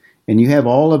this, and you have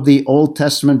all of the Old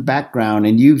Testament background,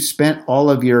 and you've spent all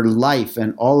of your life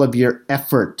and all of your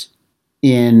effort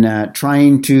in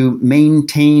trying to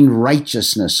maintain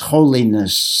righteousness,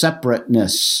 holiness,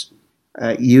 separateness.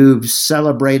 You've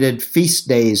celebrated feast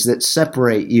days that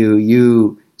separate you.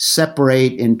 You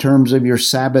separate in terms of your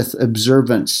Sabbath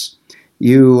observance.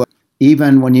 You,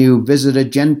 even when you visit a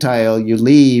Gentile, you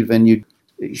leave and you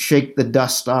shake the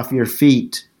dust off your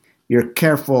feet. You're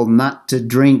careful not to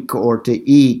drink or to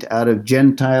eat out of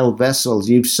Gentile vessels.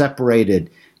 You've separated.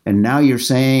 And now you're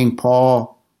saying,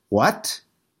 Paul, what?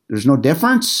 There's no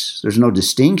difference? There's no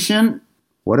distinction?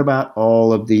 What about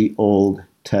all of the Old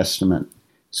Testament?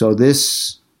 So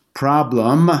this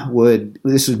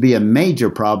would be a major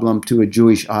problem to a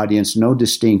Jewish audience, no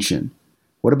distinction.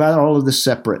 What about all of the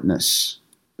separateness,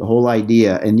 the whole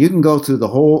idea? And you can go through the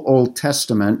whole Old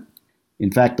Testament,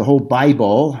 in fact, the whole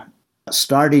Bible,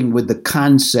 starting with the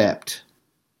concept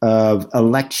of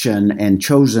election and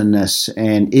chosenness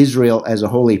and Israel as a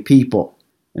holy people.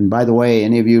 And by the way,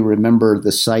 any of you remember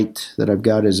the site that I've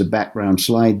got as a background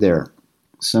slide there?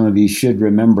 Some of you should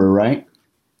remember, right?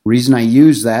 Reason I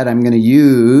use that, I'm going to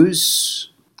use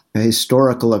a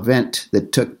historical event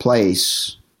that took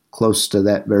place close to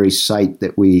that very site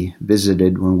that we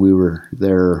visited when we were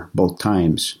there both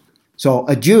times. So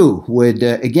a Jew would,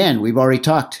 again, we've already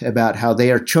talked about how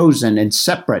they are chosen and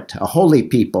separate, a holy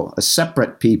people, a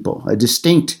separate people, a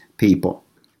distinct people.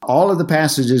 All of the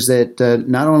passages that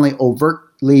not only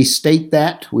overtly state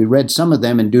that, we read some of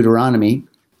them in Deuteronomy,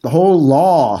 the whole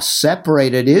law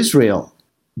separated Israel.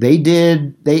 They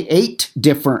ate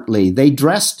differently, they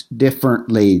dressed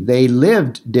differently, they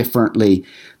lived differently.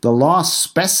 The law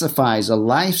specifies a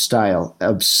lifestyle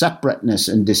of separateness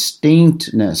and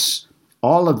distinctness,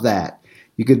 all of that.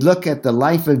 You could look at the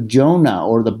life of Jonah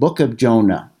or the book of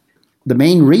Jonah. The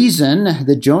main reason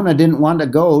that Jonah didn't want to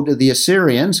go to the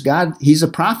Assyrians, he's a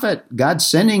prophet, God's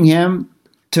sending him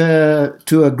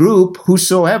to a group,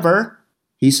 whosoever.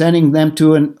 He's sending them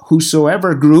to an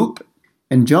whosoever group.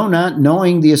 And Jonah,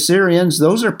 knowing the Assyrians,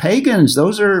 those are pagans,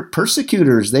 those are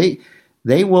persecutors. They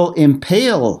will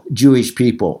impale Jewish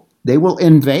people. They will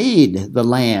invade the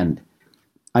land.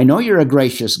 I know you're a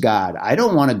gracious God. I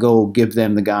don't want to go give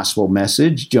them the gospel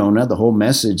message, Jonah, the whole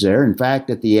message there. In fact,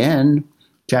 at the end,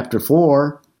 chapter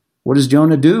 4, what does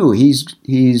Jonah do?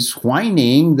 He's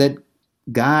whining that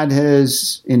God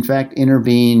has, in fact,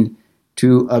 intervened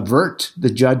to avert the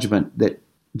judgment that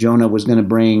Jonah was going to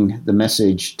bring the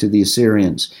message to the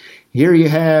Assyrians. Here you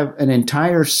have an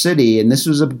entire city, and this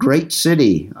was a great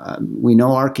city. We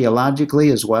know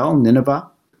archaeologically as well, Nineveh,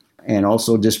 and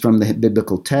also just from the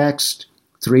biblical text,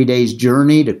 3 days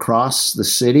journey to cross the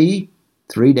city,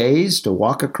 3 days to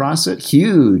walk across it,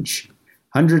 huge.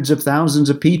 Hundreds of thousands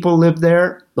of people live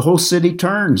there. The whole city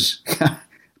turns.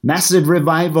 Massive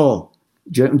revival.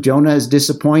 Jonah is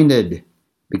disappointed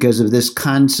because of this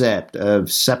concept of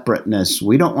separateness.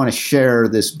 We don't want to share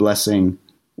this blessing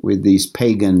with these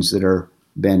pagans that are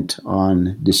bent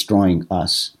on destroying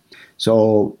us.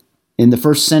 So in the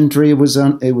first century, it was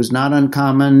not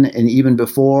uncommon, and even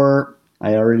before,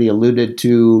 I already alluded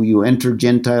to, you enter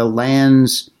Gentile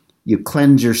lands, you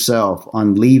cleanse yourself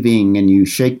on leaving, and you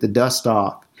shake the dust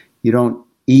off. You don't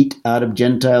eat out of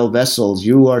Gentile vessels.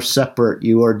 You are separate.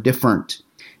 You are different.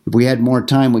 If we had more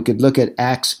time, we could look at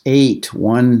Acts 8,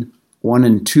 1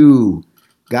 and 2.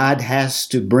 God has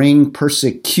to bring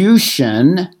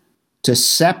persecution to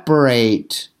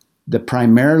separate the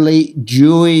primarily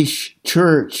Jewish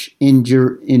church in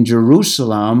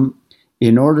Jerusalem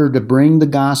in order to bring the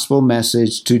gospel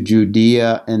message to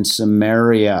Judea and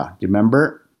Samaria. Do you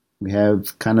remember? We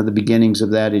have kind of the beginnings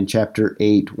of that in chapter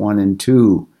 8, 1 and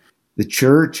 2. The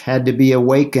church had to be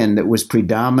awakened. It was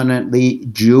predominantly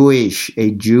Jewish,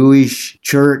 a Jewish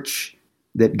church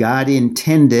that God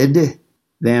intended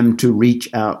them to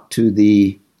reach out to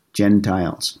the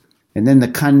Gentiles. And then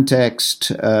the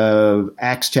context of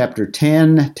Acts chapter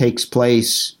 10 takes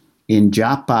place in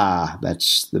Joppa.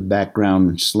 That's the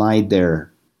background slide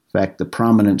there. In fact, the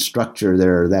prominent structure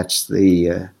there, that's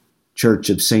the Church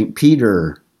of St.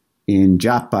 Peter in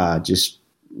Joppa, just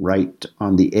right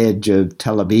on the edge of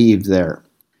Tel Aviv there.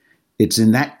 It's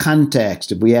in that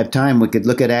context. If we have time, we could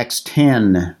look at Acts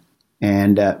 10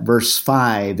 and verse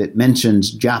 5. It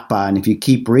mentions Joppa. And if you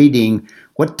keep reading,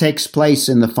 what takes place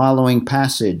in the following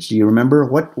passage? Do you remember?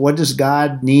 What does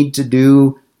God need to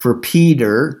do for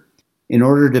Peter in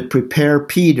order to prepare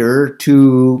Peter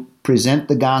to present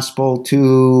the gospel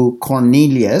to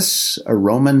Cornelius, a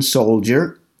Roman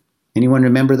soldier? Anyone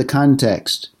remember the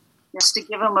context? Just to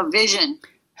give him a vision.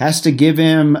 Has to give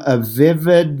him a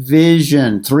vivid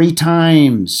vision 3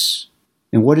 times.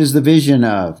 And what is the vision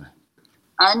of?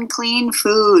 Unclean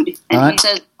food. And he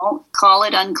says, don't call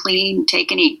it unclean,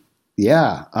 take and eat.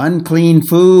 Yeah, unclean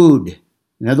food.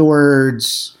 In other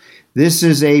words, this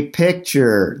is a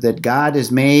picture that God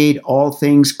has made all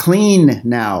things clean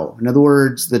now. In other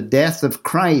words, the death of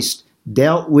Christ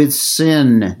dealt with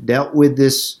sin, dealt with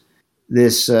this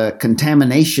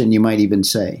contamination, you might even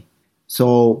say.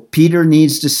 So Peter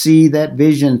needs to see that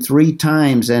vision 3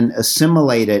 times and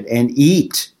assimilate it and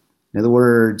eat. In other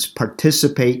words,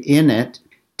 participate in it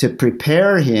to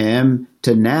prepare him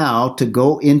to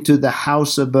go into the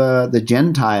house of the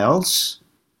Gentiles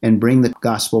and bring the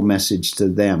gospel message to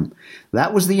them.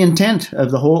 That was the intent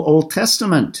of the whole Old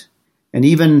Testament. And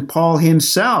even Paul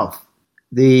himself,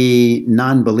 the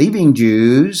non-believing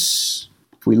Jews,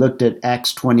 if we looked at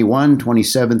Acts 21,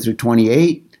 27 through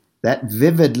 28, that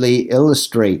vividly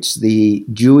illustrates the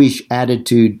Jewish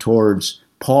attitude towards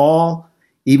Paul.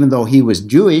 Even though he was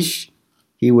Jewish,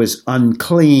 he was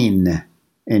unclean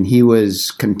and he was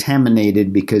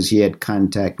contaminated because he had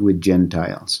contact with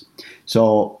Gentiles.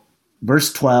 So,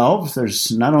 verse 12,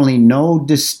 there's not only no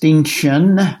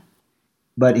distinction,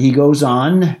 but he goes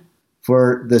on,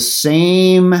 for the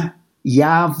same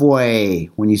Yahweh.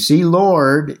 When you see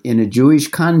Lord in a Jewish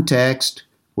context,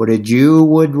 what a Jew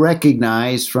would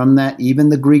recognize from that, even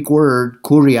the Greek word,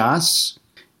 kurios,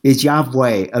 is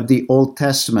Yahweh of the Old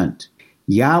Testament.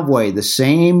 Yahweh, the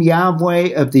same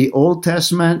Yahweh of the Old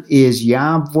Testament, is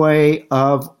Yahweh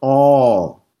of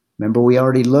all. Remember, we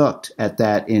already looked at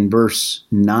that in verse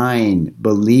 9.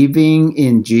 Believing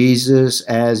in Jesus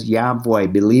as Yahweh,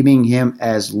 believing him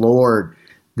as Lord.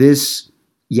 This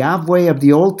Yahweh of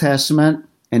the Old Testament,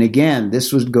 and again,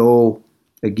 this would go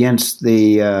against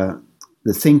the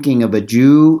thinking of a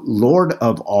Jew, Lord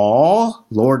of all,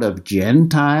 Lord of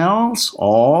Gentiles,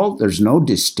 all. There's no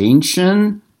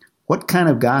distinction. What kind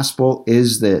of gospel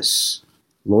is this?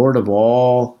 Lord of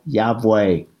all,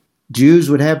 Yahweh. Jews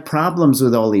would have problems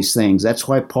with all these things. That's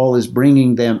why Paul is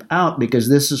bringing them out, because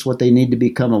this is what they need to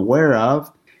become aware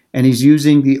of. And he's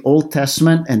using the Old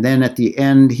Testament, and then at the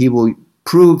end he will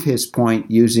prove his point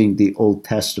using the Old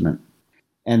Testament.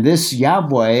 And this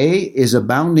Yahweh is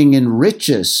abounding in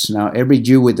riches. Now, every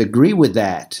Jew would agree with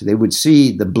that. They would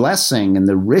see the blessing and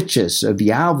the riches of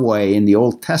Yahweh in the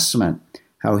Old Testament,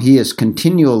 how he is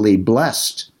continually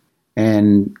blessed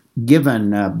and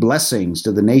given blessings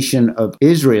to the nation of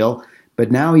Israel.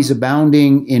 But now he's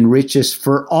abounding in riches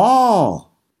for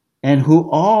all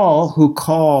who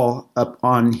call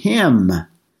upon him.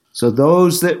 So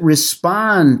those that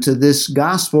respond to this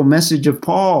gospel message of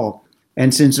Paul,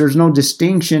 and since there's no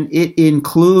distinction, it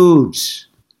includes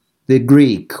the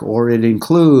Greek, or it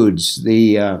includes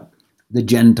the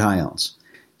Gentiles.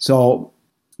 So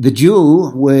the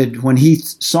Jew would, when he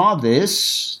saw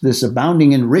this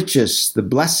abounding in riches, the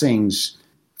blessings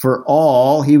for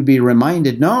all, he would be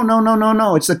reminded,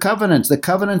 no, it's the covenants. The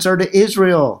covenants are to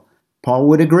Israel. Paul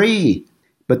would agree.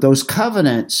 But those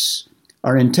covenants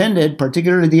are intended,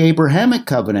 particularly the Abrahamic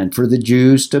covenant, for the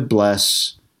Jews to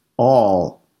bless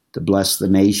all, to bless the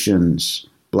nations,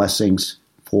 blessings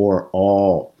for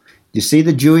all. You see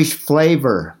the Jewish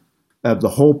flavor of the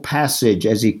whole passage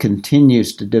as he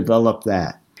continues to develop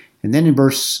that. And then in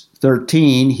verse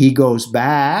 13, he goes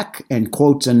back and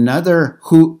quotes another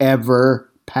whoever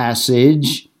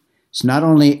passage. It's not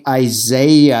only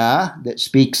Isaiah that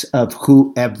speaks of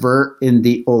whoever in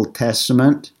the Old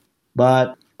Testament,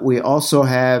 but we also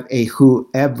have a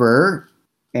whoever,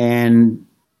 and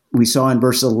we saw in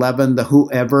verse 11 the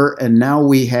whoever, and now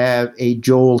we have a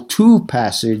Joel 2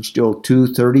 passage, Joel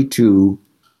 2:32.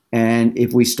 And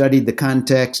if we studied the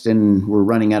context, and we're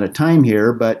running out of time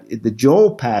here, but the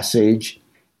Joel passage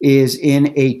is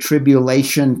in a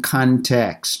tribulation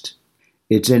context.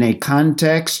 It's in a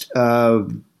context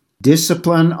of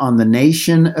discipline on the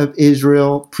nation of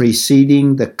Israel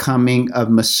preceding the coming of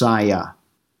Messiah.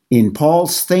 In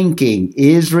Paul's thinking,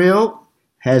 Israel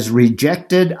has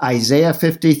rejected Isaiah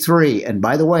 53. And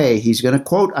by the way, he's going to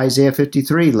quote Isaiah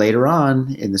 53 later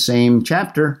on in the same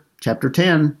chapter, chapter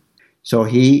 10. So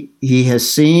he has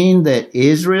seen that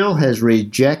Israel has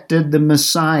rejected the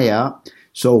Messiah.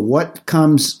 So what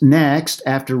comes next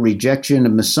after rejection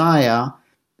of Messiah?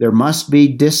 There must be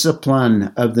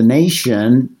discipline of the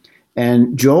nation.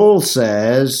 And Joel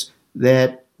says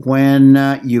that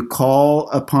when you call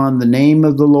upon the name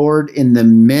of the Lord in the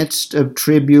midst of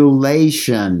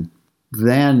tribulation,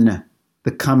 then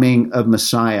the coming of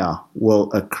Messiah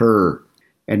will occur.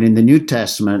 And in the New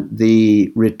Testament,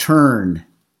 the return.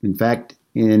 In fact,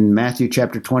 in Matthew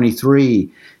chapter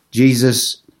 23,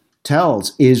 Jesus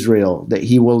tells Israel that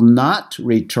he will not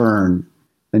return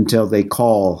until they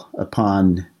call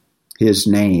upon his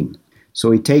name. So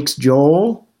he takes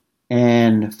Joel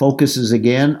and focuses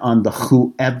again on the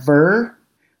whoever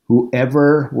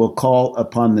will call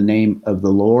upon the name of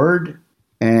the Lord.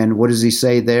 And what does he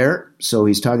say there? So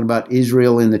he's talking about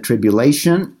Israel in the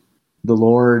tribulation. The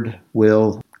Lord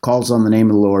calls on the name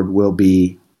of the Lord will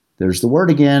be, there's the word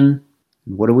again.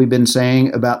 What have we been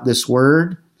saying about this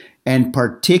word? And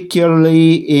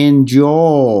particularly in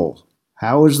Joel.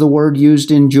 How is the word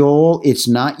used in Joel? It's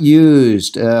not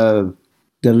used of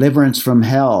deliverance from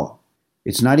hell.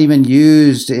 It's not even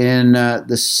used in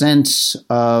the sense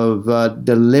of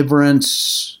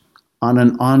deliverance on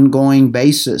an ongoing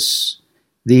basis.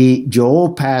 The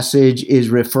Joel passage is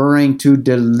referring to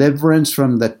deliverance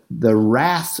from the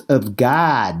wrath of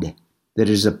God that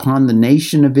is upon the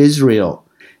nation of Israel,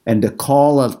 and to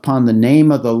call upon the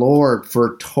name of the Lord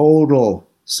for total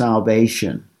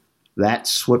salvation.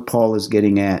 That's what Paul is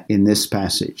getting at in this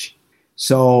passage.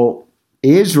 So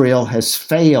Israel has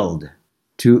failed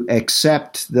to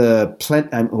accept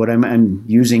I'm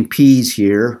using P's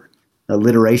here,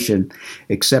 alliteration,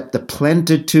 accept the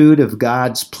plenitude of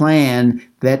God's plan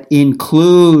that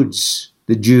includes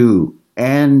the Jew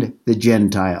and the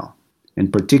Gentile,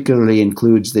 and particularly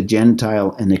includes the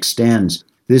Gentile and extends.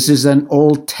 This is an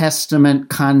Old Testament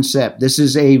concept. This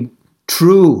is a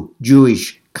true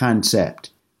Jewish concept,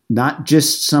 not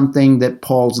just something that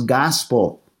Paul's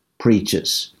gospel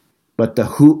preaches, but the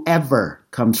whoever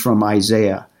comes from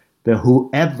Isaiah, the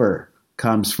whoever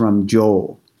comes from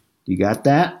Joel. You got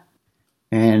that?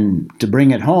 And to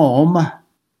bring it home,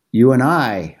 you and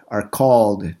I are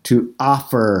called to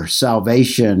offer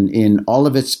salvation in all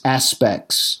of its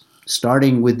aspects,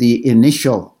 starting with the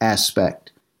initial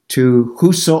aspect, to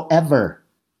whosoever,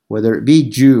 whether it be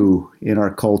Jew in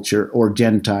our culture or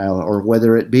Gentile, or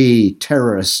whether it be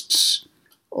terrorists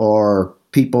or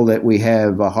people that we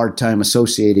have a hard time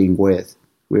associating with.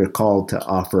 We are called to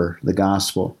offer the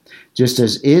gospel. Just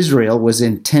as Israel was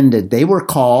intended, they were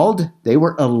called, they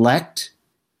were elect,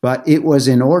 but it was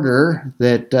in order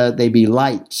that they be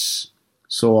lights.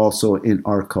 So also in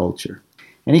our culture.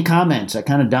 Any comments? I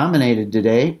kind of dominated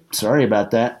today. Sorry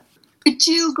about that. Could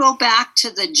you go back to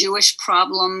the Jewish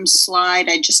problem slide?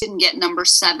 I just didn't get number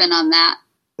 7 on that.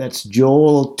 That's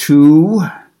Joel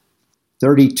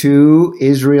 2:32,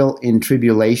 Israel in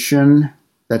tribulation.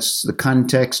 That's the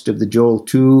context of the Joel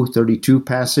 2:32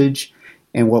 passage.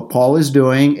 And what Paul is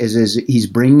doing is he's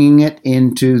bringing it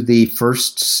into the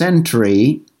first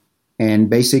century and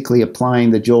basically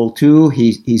applying the Joel 2.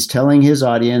 He's telling his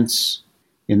audience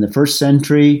in the first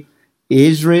century,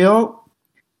 Israel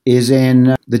is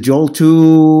in the Joel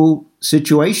 2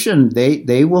 situation.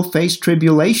 They will face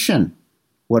tribulation.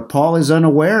 What Paul is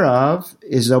unaware of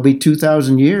is there'll be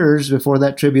 2,000 years before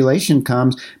that tribulation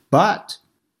comes, but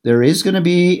there is going to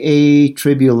be a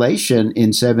tribulation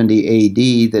in 70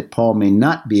 A.D. that Paul may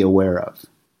not be aware of.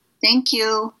 Thank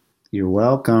you. You're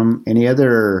welcome. Any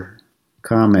other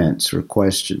comments or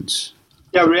questions?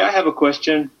 Yeah, Ray, I have a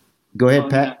question. Go ahead,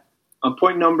 Pat. On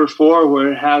point number 4,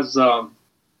 where it has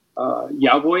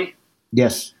Yahweh.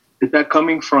 Yes. Is that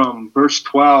coming from verse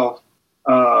 12?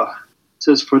 It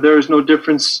says, "For there is no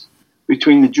difference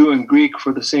between the Jew and Greek,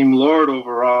 for the same Lord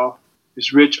over all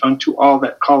is rich unto all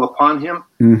that call upon him.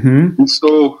 Mm-hmm. And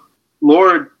so,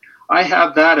 Lord, I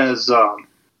have that as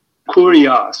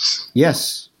kurios.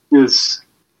 Yes. Is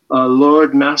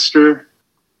Lord, Master.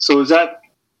 So is that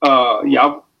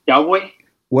Yahweh?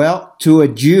 Well, to a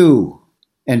Jew,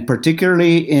 and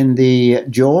particularly in the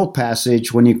Joel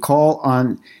passage, when you call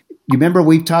on, you remember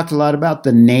we've talked a lot about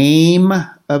the name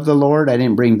of the Lord. I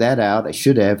didn't bring that out. I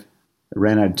should have. I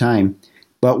ran out of time.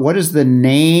 But what does the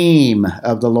name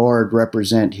of the Lord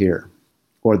represent here?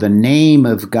 Or the name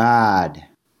of God?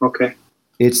 Okay.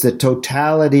 It's the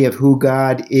totality of who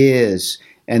God is.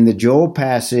 And the Joel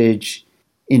passage,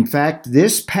 in fact,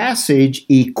 this passage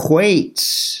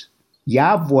equates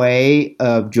Yahweh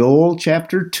of Joel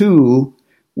chapter 2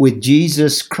 with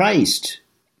Jesus Christ.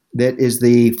 That is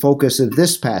the focus of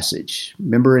this passage.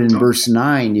 Remember in verse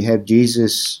 9, you have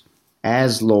Jesus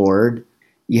as Lord.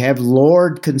 You have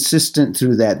Lord consistent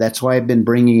through that. That's why I've been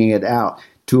bringing it out.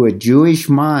 To a Jewish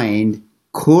mind,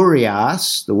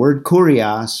 kurios, the word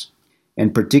kurios,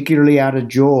 and particularly out of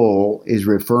Joel, is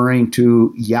referring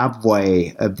to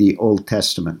Yahweh of the Old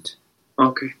Testament.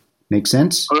 Okay. Make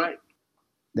sense? All right.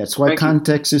 That's why Thank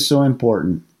context is so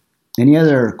important. Any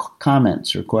other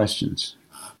comments or questions?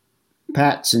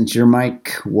 Pat, since your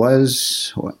mic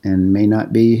was and may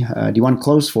not be, do you want to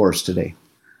close for us today?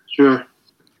 Sure.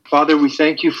 Father, we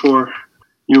thank you for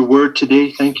your word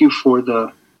today. Thank you for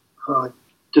the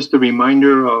just a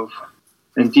reminder of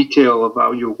and detail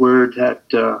about your word that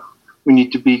we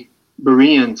need to be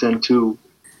Bereans and to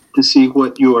see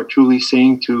what you are truly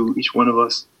saying to each one of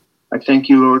us. I thank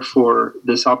you, Lord, for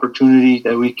this opportunity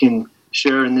that we can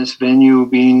share in this venue,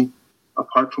 being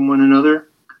apart from one another.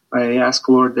 I ask,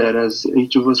 Lord, that as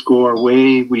each of us go our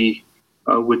way, we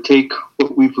would take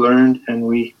what we've learned and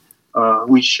we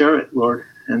share it, Lord,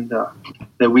 and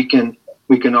that we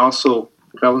can also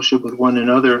fellowship with one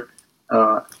another,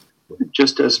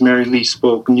 just as Mary Lee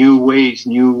spoke, new ways,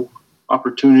 new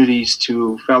opportunities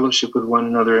to fellowship with one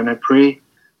another. And I pray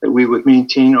that we would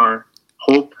maintain our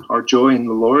hope, our joy in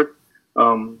the Lord,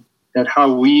 that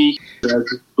how we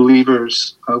as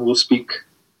believers will speak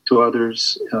to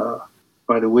others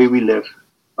by the way we live.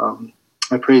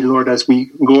 I pray, Lord, as we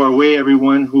go our way,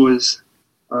 everyone who is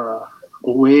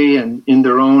away and in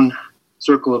their own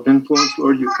circle of influence,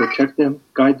 Lord, you protect them,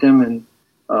 guide them,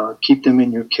 and keep them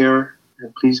in your care.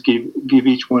 And please give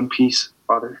each one peace,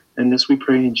 Father. And this we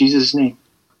pray in Jesus' name.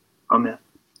 Amen.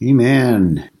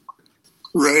 Amen.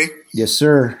 Ray? Yes,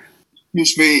 sir.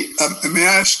 Excuse me. May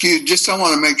I ask you, I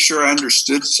want to make sure I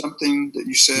understood something that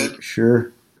you said.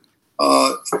 Sure.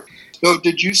 So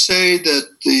did you say that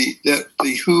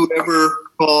the whoever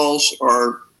calls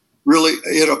are really,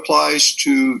 it applies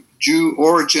to Jew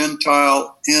or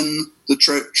Gentile in the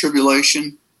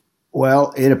tribulation?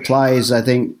 Well, it applies, I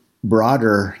think,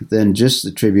 broader than just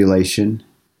the tribulation.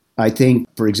 I think,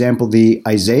 for example, the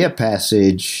Isaiah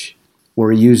passage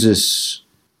where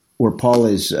Paul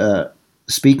is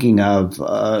speaking of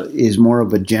is more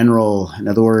of a general, in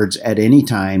other words, at any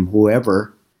time,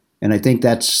 whoever. And I think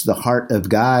that's the heart of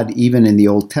God, even in the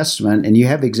Old Testament. And you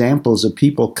have examples of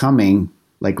people coming,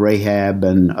 like Rahab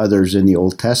and others in the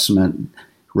Old Testament.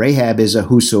 Rahab is a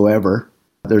whosoever.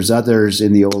 There's others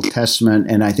in the Old Testament,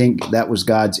 and I think that was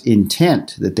God's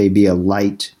intent, that they be a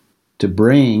light to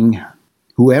bring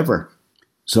whoever.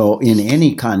 So in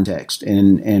any context,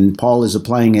 and Paul is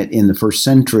applying it in the first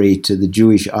century to the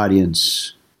Jewish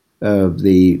audience of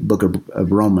the book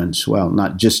of Romans. Well,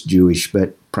 not just Jewish,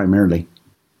 but primarily.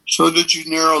 So did you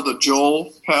narrow the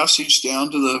Joel passage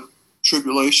down to the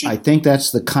tribulation? I think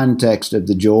that's the context of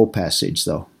the Joel passage,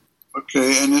 though.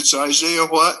 Okay, and it's Isaiah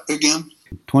what again?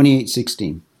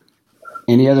 28:16.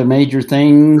 Any other major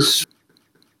things?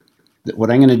 What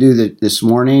I'm going to do this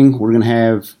morning, we're going to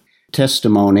have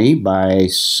testimony by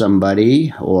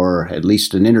somebody, or at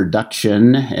least an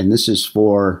introduction, and this is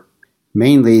for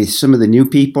mainly some of the new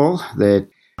people that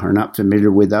are not familiar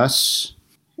with us.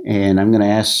 And I'm going to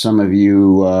ask some of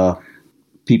you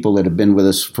people that have been with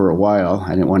us for a while.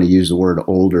 I didn't want to use the word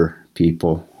older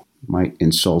people. Might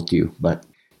insult you, but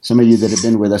some of you that have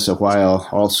been with us a while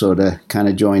also to kind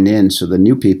of join in so the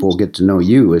new people will get to know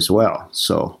you as well.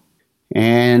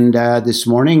 And this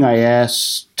morning I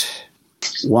asked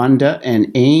Wanda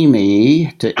and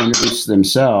Amy to introduce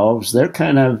themselves. They're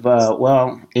kind of,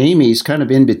 Amy's kind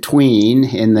of in between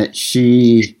in that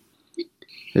she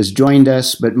has joined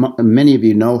us, but many of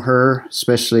you know her,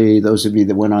 especially those of you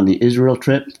that went on the Israel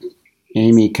trip.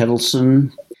 Amy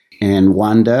Kettleson and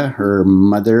Wanda, her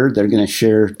mother, they're going to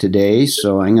share today.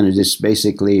 So I'm going to just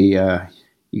basically,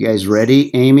 you guys ready,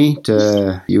 Amy,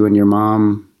 to you and your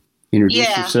mom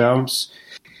introduce yourselves?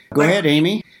 Go ahead,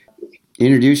 Amy.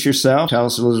 introduce yourself. Tell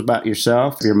us a little about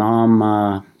yourself. Your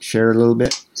mom, share a little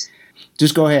bit.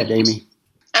 Just go ahead, Amy.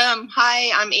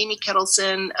 Hi, I'm Amy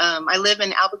Kettleson. I live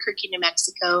in Albuquerque, New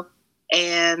Mexico,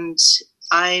 and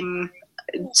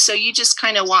so you just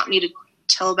kind of want me to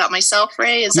tell about myself,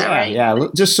 Ray? Is that right? Yeah,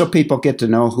 just so people get to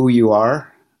know who you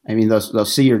are. I mean, they'll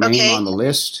see your name on the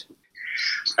list.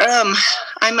 I'm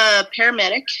a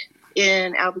paramedic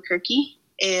in Albuquerque,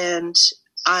 and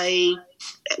I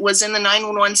was in the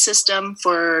 911 system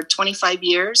for 25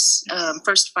 years,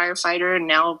 first firefighter and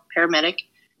now paramedic.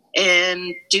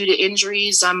 And due to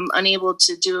injuries, I'm unable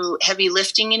to do heavy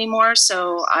lifting anymore.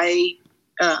 So I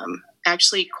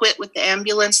actually quit with the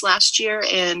ambulance last year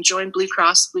and joined Blue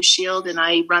Cross Blue Shield, and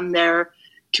I run their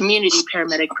community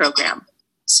paramedic program.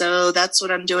 So that's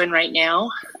what I'm doing right now.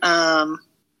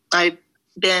 I've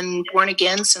been born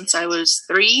again since I was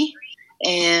 3,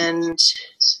 and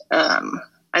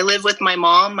I live with my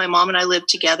mom. My mom and I live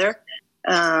together.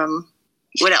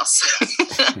 What else?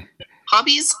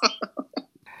 Hobbies?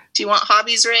 Do you want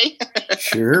hobbies, Ray?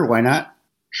 Sure, why not?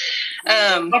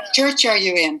 What church are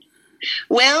you in?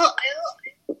 Well,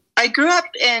 I grew up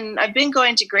I've been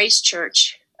going to Grace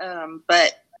Church,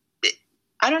 but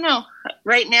I don't know.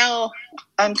 Right now,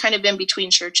 I'm kind of in between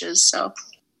churches, so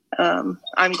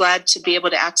I'm glad to be able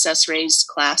to access Ray's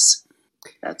class.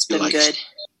 That's been good.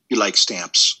 You like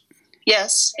stamps?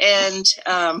 Yes, and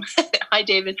hi,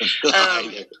 David.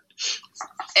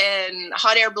 And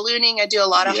hot air ballooning. I do a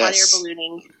lot of hot air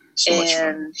ballooning. So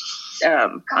and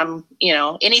I'm,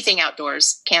 anything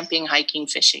outdoors, camping, hiking,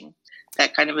 fishing,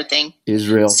 that kind of a thing.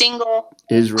 Israel. Single.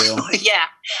 Israel. Yeah.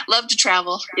 Love to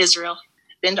travel. Israel.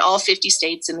 Been to all 50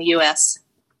 states in the U.S.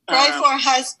 Pray for a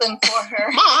husband for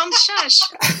her. Mom, shush.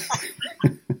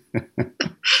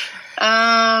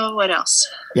 What else?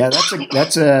 Yeah,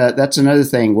 that's another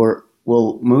thing.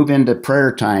 We'll move into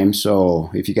prayer time. So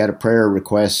if you got a prayer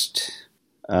request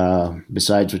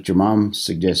besides what your mom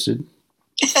suggested.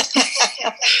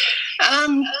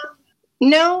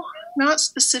 No, not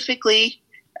specifically.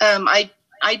 I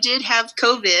did have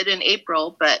COVID in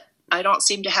April, but I don't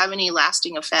seem to have any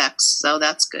lasting effects, so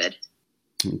that's good.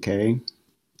 Okay.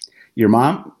 Your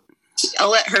mom? I'll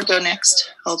let her go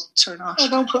next. I'll turn off. Oh,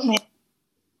 don't put me.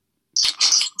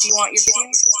 Do you want your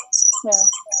video?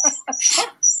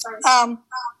 No.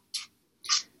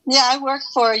 Yeah, I worked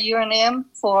for UNM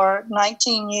for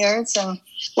 19 years and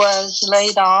was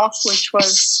laid off, which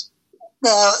was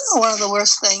one of the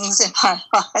worst things in my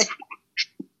life.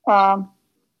 I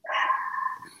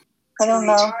don't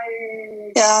know.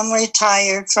 Yeah, I'm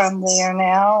retired from there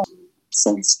now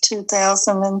since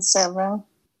 2007.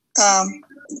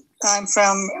 I'm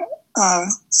from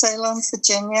Salem,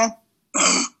 Virginia,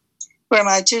 where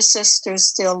my 2 sisters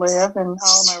still live and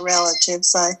all my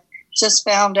relatives. I just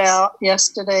found out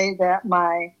yesterday that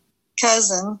my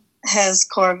cousin has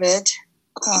COVID.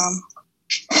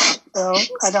 So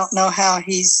I don't know how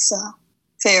he's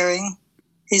faring.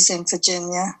 He's in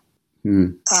Virginia.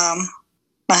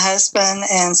 My husband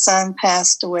and son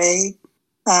passed away.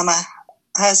 My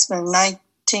husband,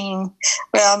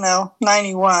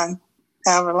 91,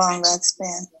 however long that's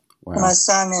been. Wow. My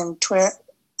son in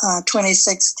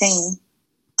 2016.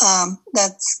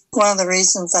 That's one of the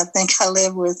reasons I think I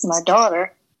live with my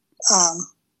daughter.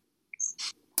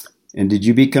 And did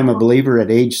you become a believer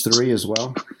at age 3 as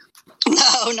well?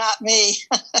 No, not me.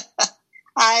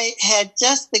 I had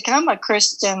just become a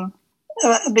Christian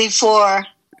before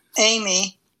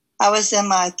Amy. I was in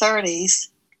my 30s,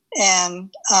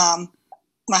 and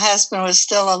my husband was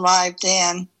still alive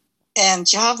then. And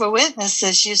Jehovah's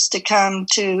Witnesses used to come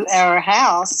to our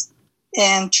house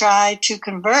and try to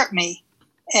convert me.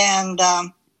 And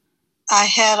I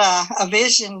had a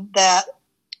vision that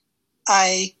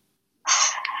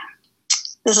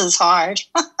this is hard,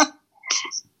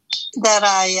 that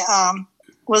I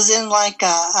was in like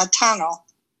a tunnel,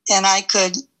 and I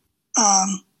could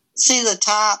see the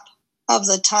top of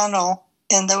the tunnel,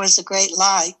 and there was a great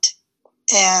light.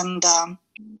 And it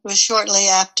was shortly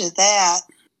after that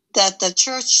the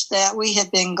church that we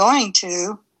had been going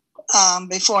to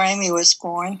before Amy was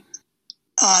born,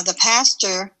 the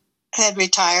pastor had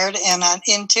retired, and an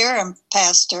interim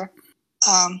pastor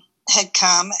had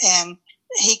come, and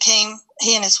he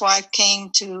and his wife came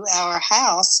to our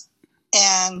house,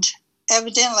 and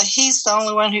evidently he's the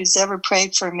only one who's ever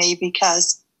prayed for me,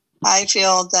 because I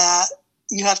feel that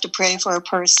you have to pray for a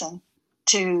person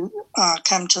to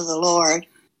come to the Lord.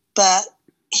 But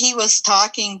he was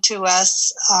talking to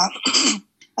us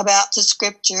about the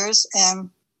scriptures, and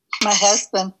my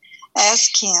husband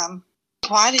asked him,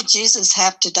 why did Jesus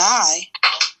have to die?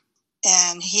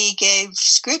 And he gave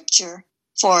scripture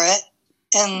for it.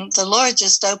 And the Lord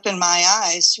just opened my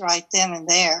eyes right then and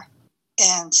there.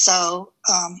 And so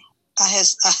I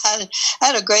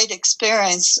had a great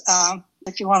experience,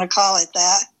 if you want to call it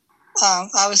that.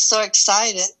 I was so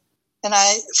excited. And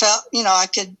I felt, I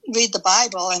could read the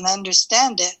Bible and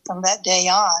understand it from that day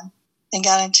on, and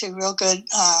got into real good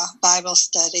Bible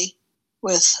study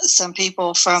with some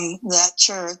people from that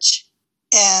church.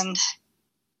 And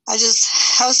I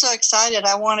was so excited.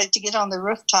 I wanted to get on the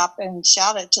rooftop and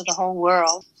shout it to the whole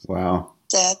world. Wow.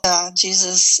 That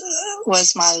Jesus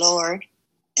was my Lord.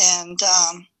 And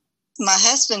my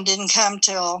husband didn't come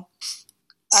till,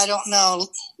 I don't know,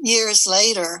 years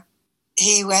later.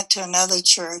 He went to another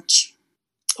church.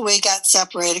 We got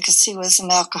separated because he was an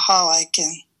alcoholic.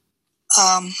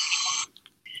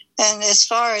 And as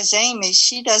far as Amy,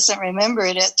 she doesn't remember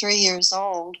it at 3 years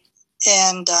old.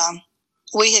 And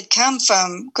we had come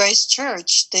from Grace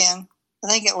Church then, I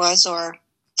think it was, or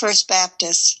First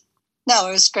Baptist. No,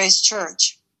 it was Grace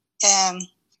Church. And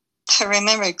I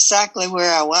remember exactly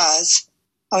where I was.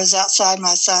 I was outside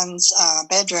my son's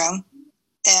bedroom,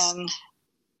 and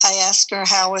I asked her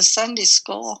how was Sunday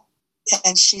school.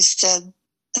 And she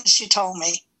told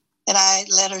me. And I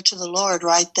led her to the Lord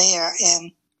right there.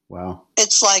 And wow.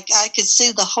 It's like I could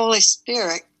see the Holy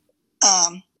Spirit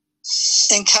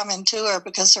and coming to her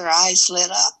because her eyes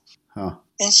lit up. Huh.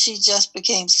 And she just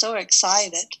became so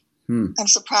excited. I'm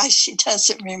surprised she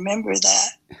doesn't remember that.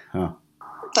 Huh.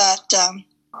 But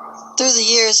through the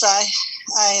years, I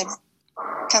have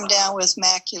come down with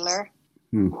macular,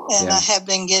 and I have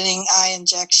been getting eye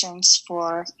injections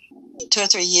for 2 or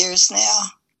 3 years now.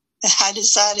 And I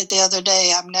decided the other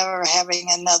day I'm never having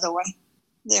another one.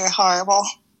 They're horrible.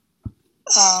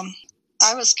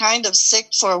 I was kind of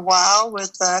sick for a while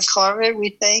with COVID, we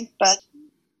think, but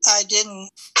I didn't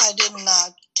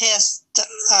test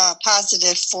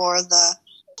positive for the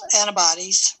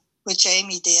antibodies, which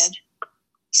Amy did.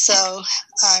 So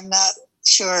I'm not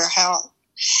sure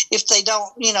if they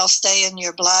don't, stay in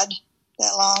your blood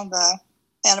that long, the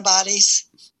antibodies.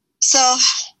 So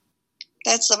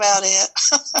that's about it.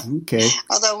 Okay.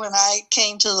 Although when I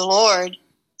came to the Lord,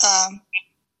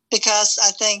 because I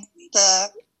think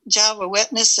the Jehovah's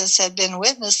Witnesses had been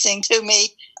witnessing to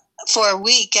me for a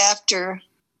week after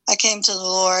I came to the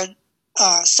Lord,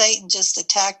 Satan just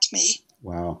attacked me.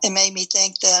 Wow. It made me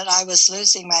think that I was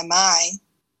losing my mind.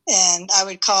 And I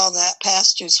would call that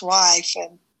pastor's wife,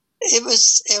 and it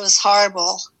was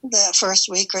horrible the first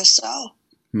week or so.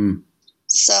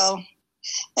 So,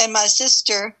 and my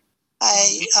sister,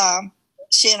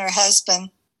 she and her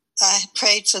husband, I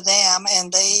prayed for them,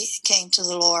 and they came to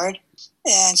the Lord.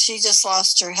 And she just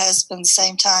lost her husband the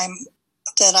same time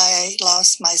that I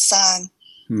lost my son.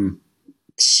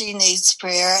 She needs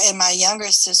prayer. And my younger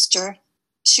sister,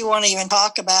 she won't even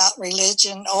talk about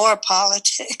religion or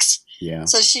politics. Yeah.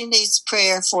 So she needs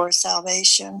prayer for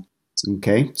salvation.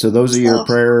 Okay. So those are your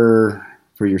prayer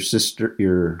for your sister.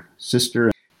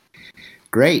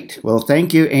 Great. Well,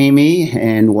 thank you, Amy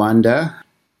and Wanda.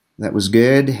 That was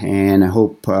good. And I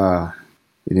hope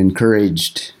it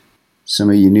encouraged some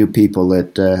of you new people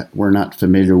that were not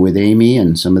familiar with Amy,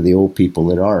 and some of the old people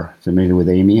that are familiar with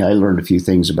Amy. I learned a few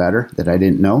things about her that I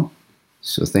didn't know.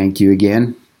 So thank you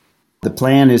again. The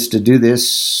plan is to do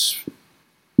this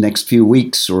next few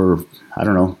weeks, or I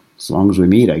don't know, as long as we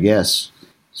meet, I guess.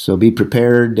 So be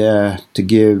prepared to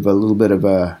give a little bit of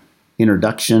a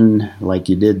introduction like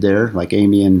you did there, like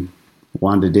Amy and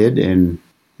Wanda did, and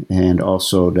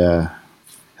also to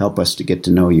help us to get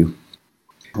to know you.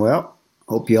 Well,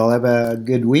 hope you all have a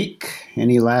good week.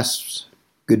 Any last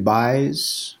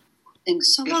goodbyes?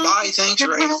 Thanks so much. Goodbye. Thanks,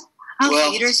 Ray.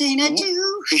 Well, Peter's in it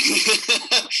too.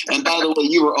 And by the way,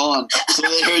 you were on. So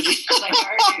they heard you.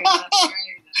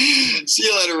 See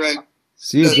you later, Ray.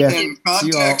 See you, Jeff. In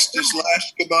context, does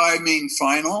last goodbye mean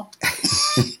final?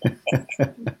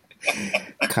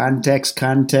 Context.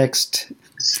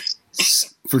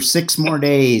 For 6 more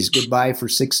days. Goodbye for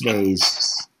 6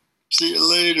 days. See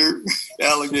you later,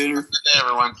 alligator. Hey,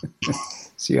 everyone.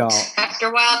 See y'all. After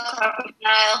a while,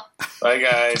 crocodile. Bye,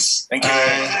 guys. Thank you.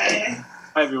 Hi,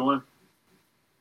 everyone.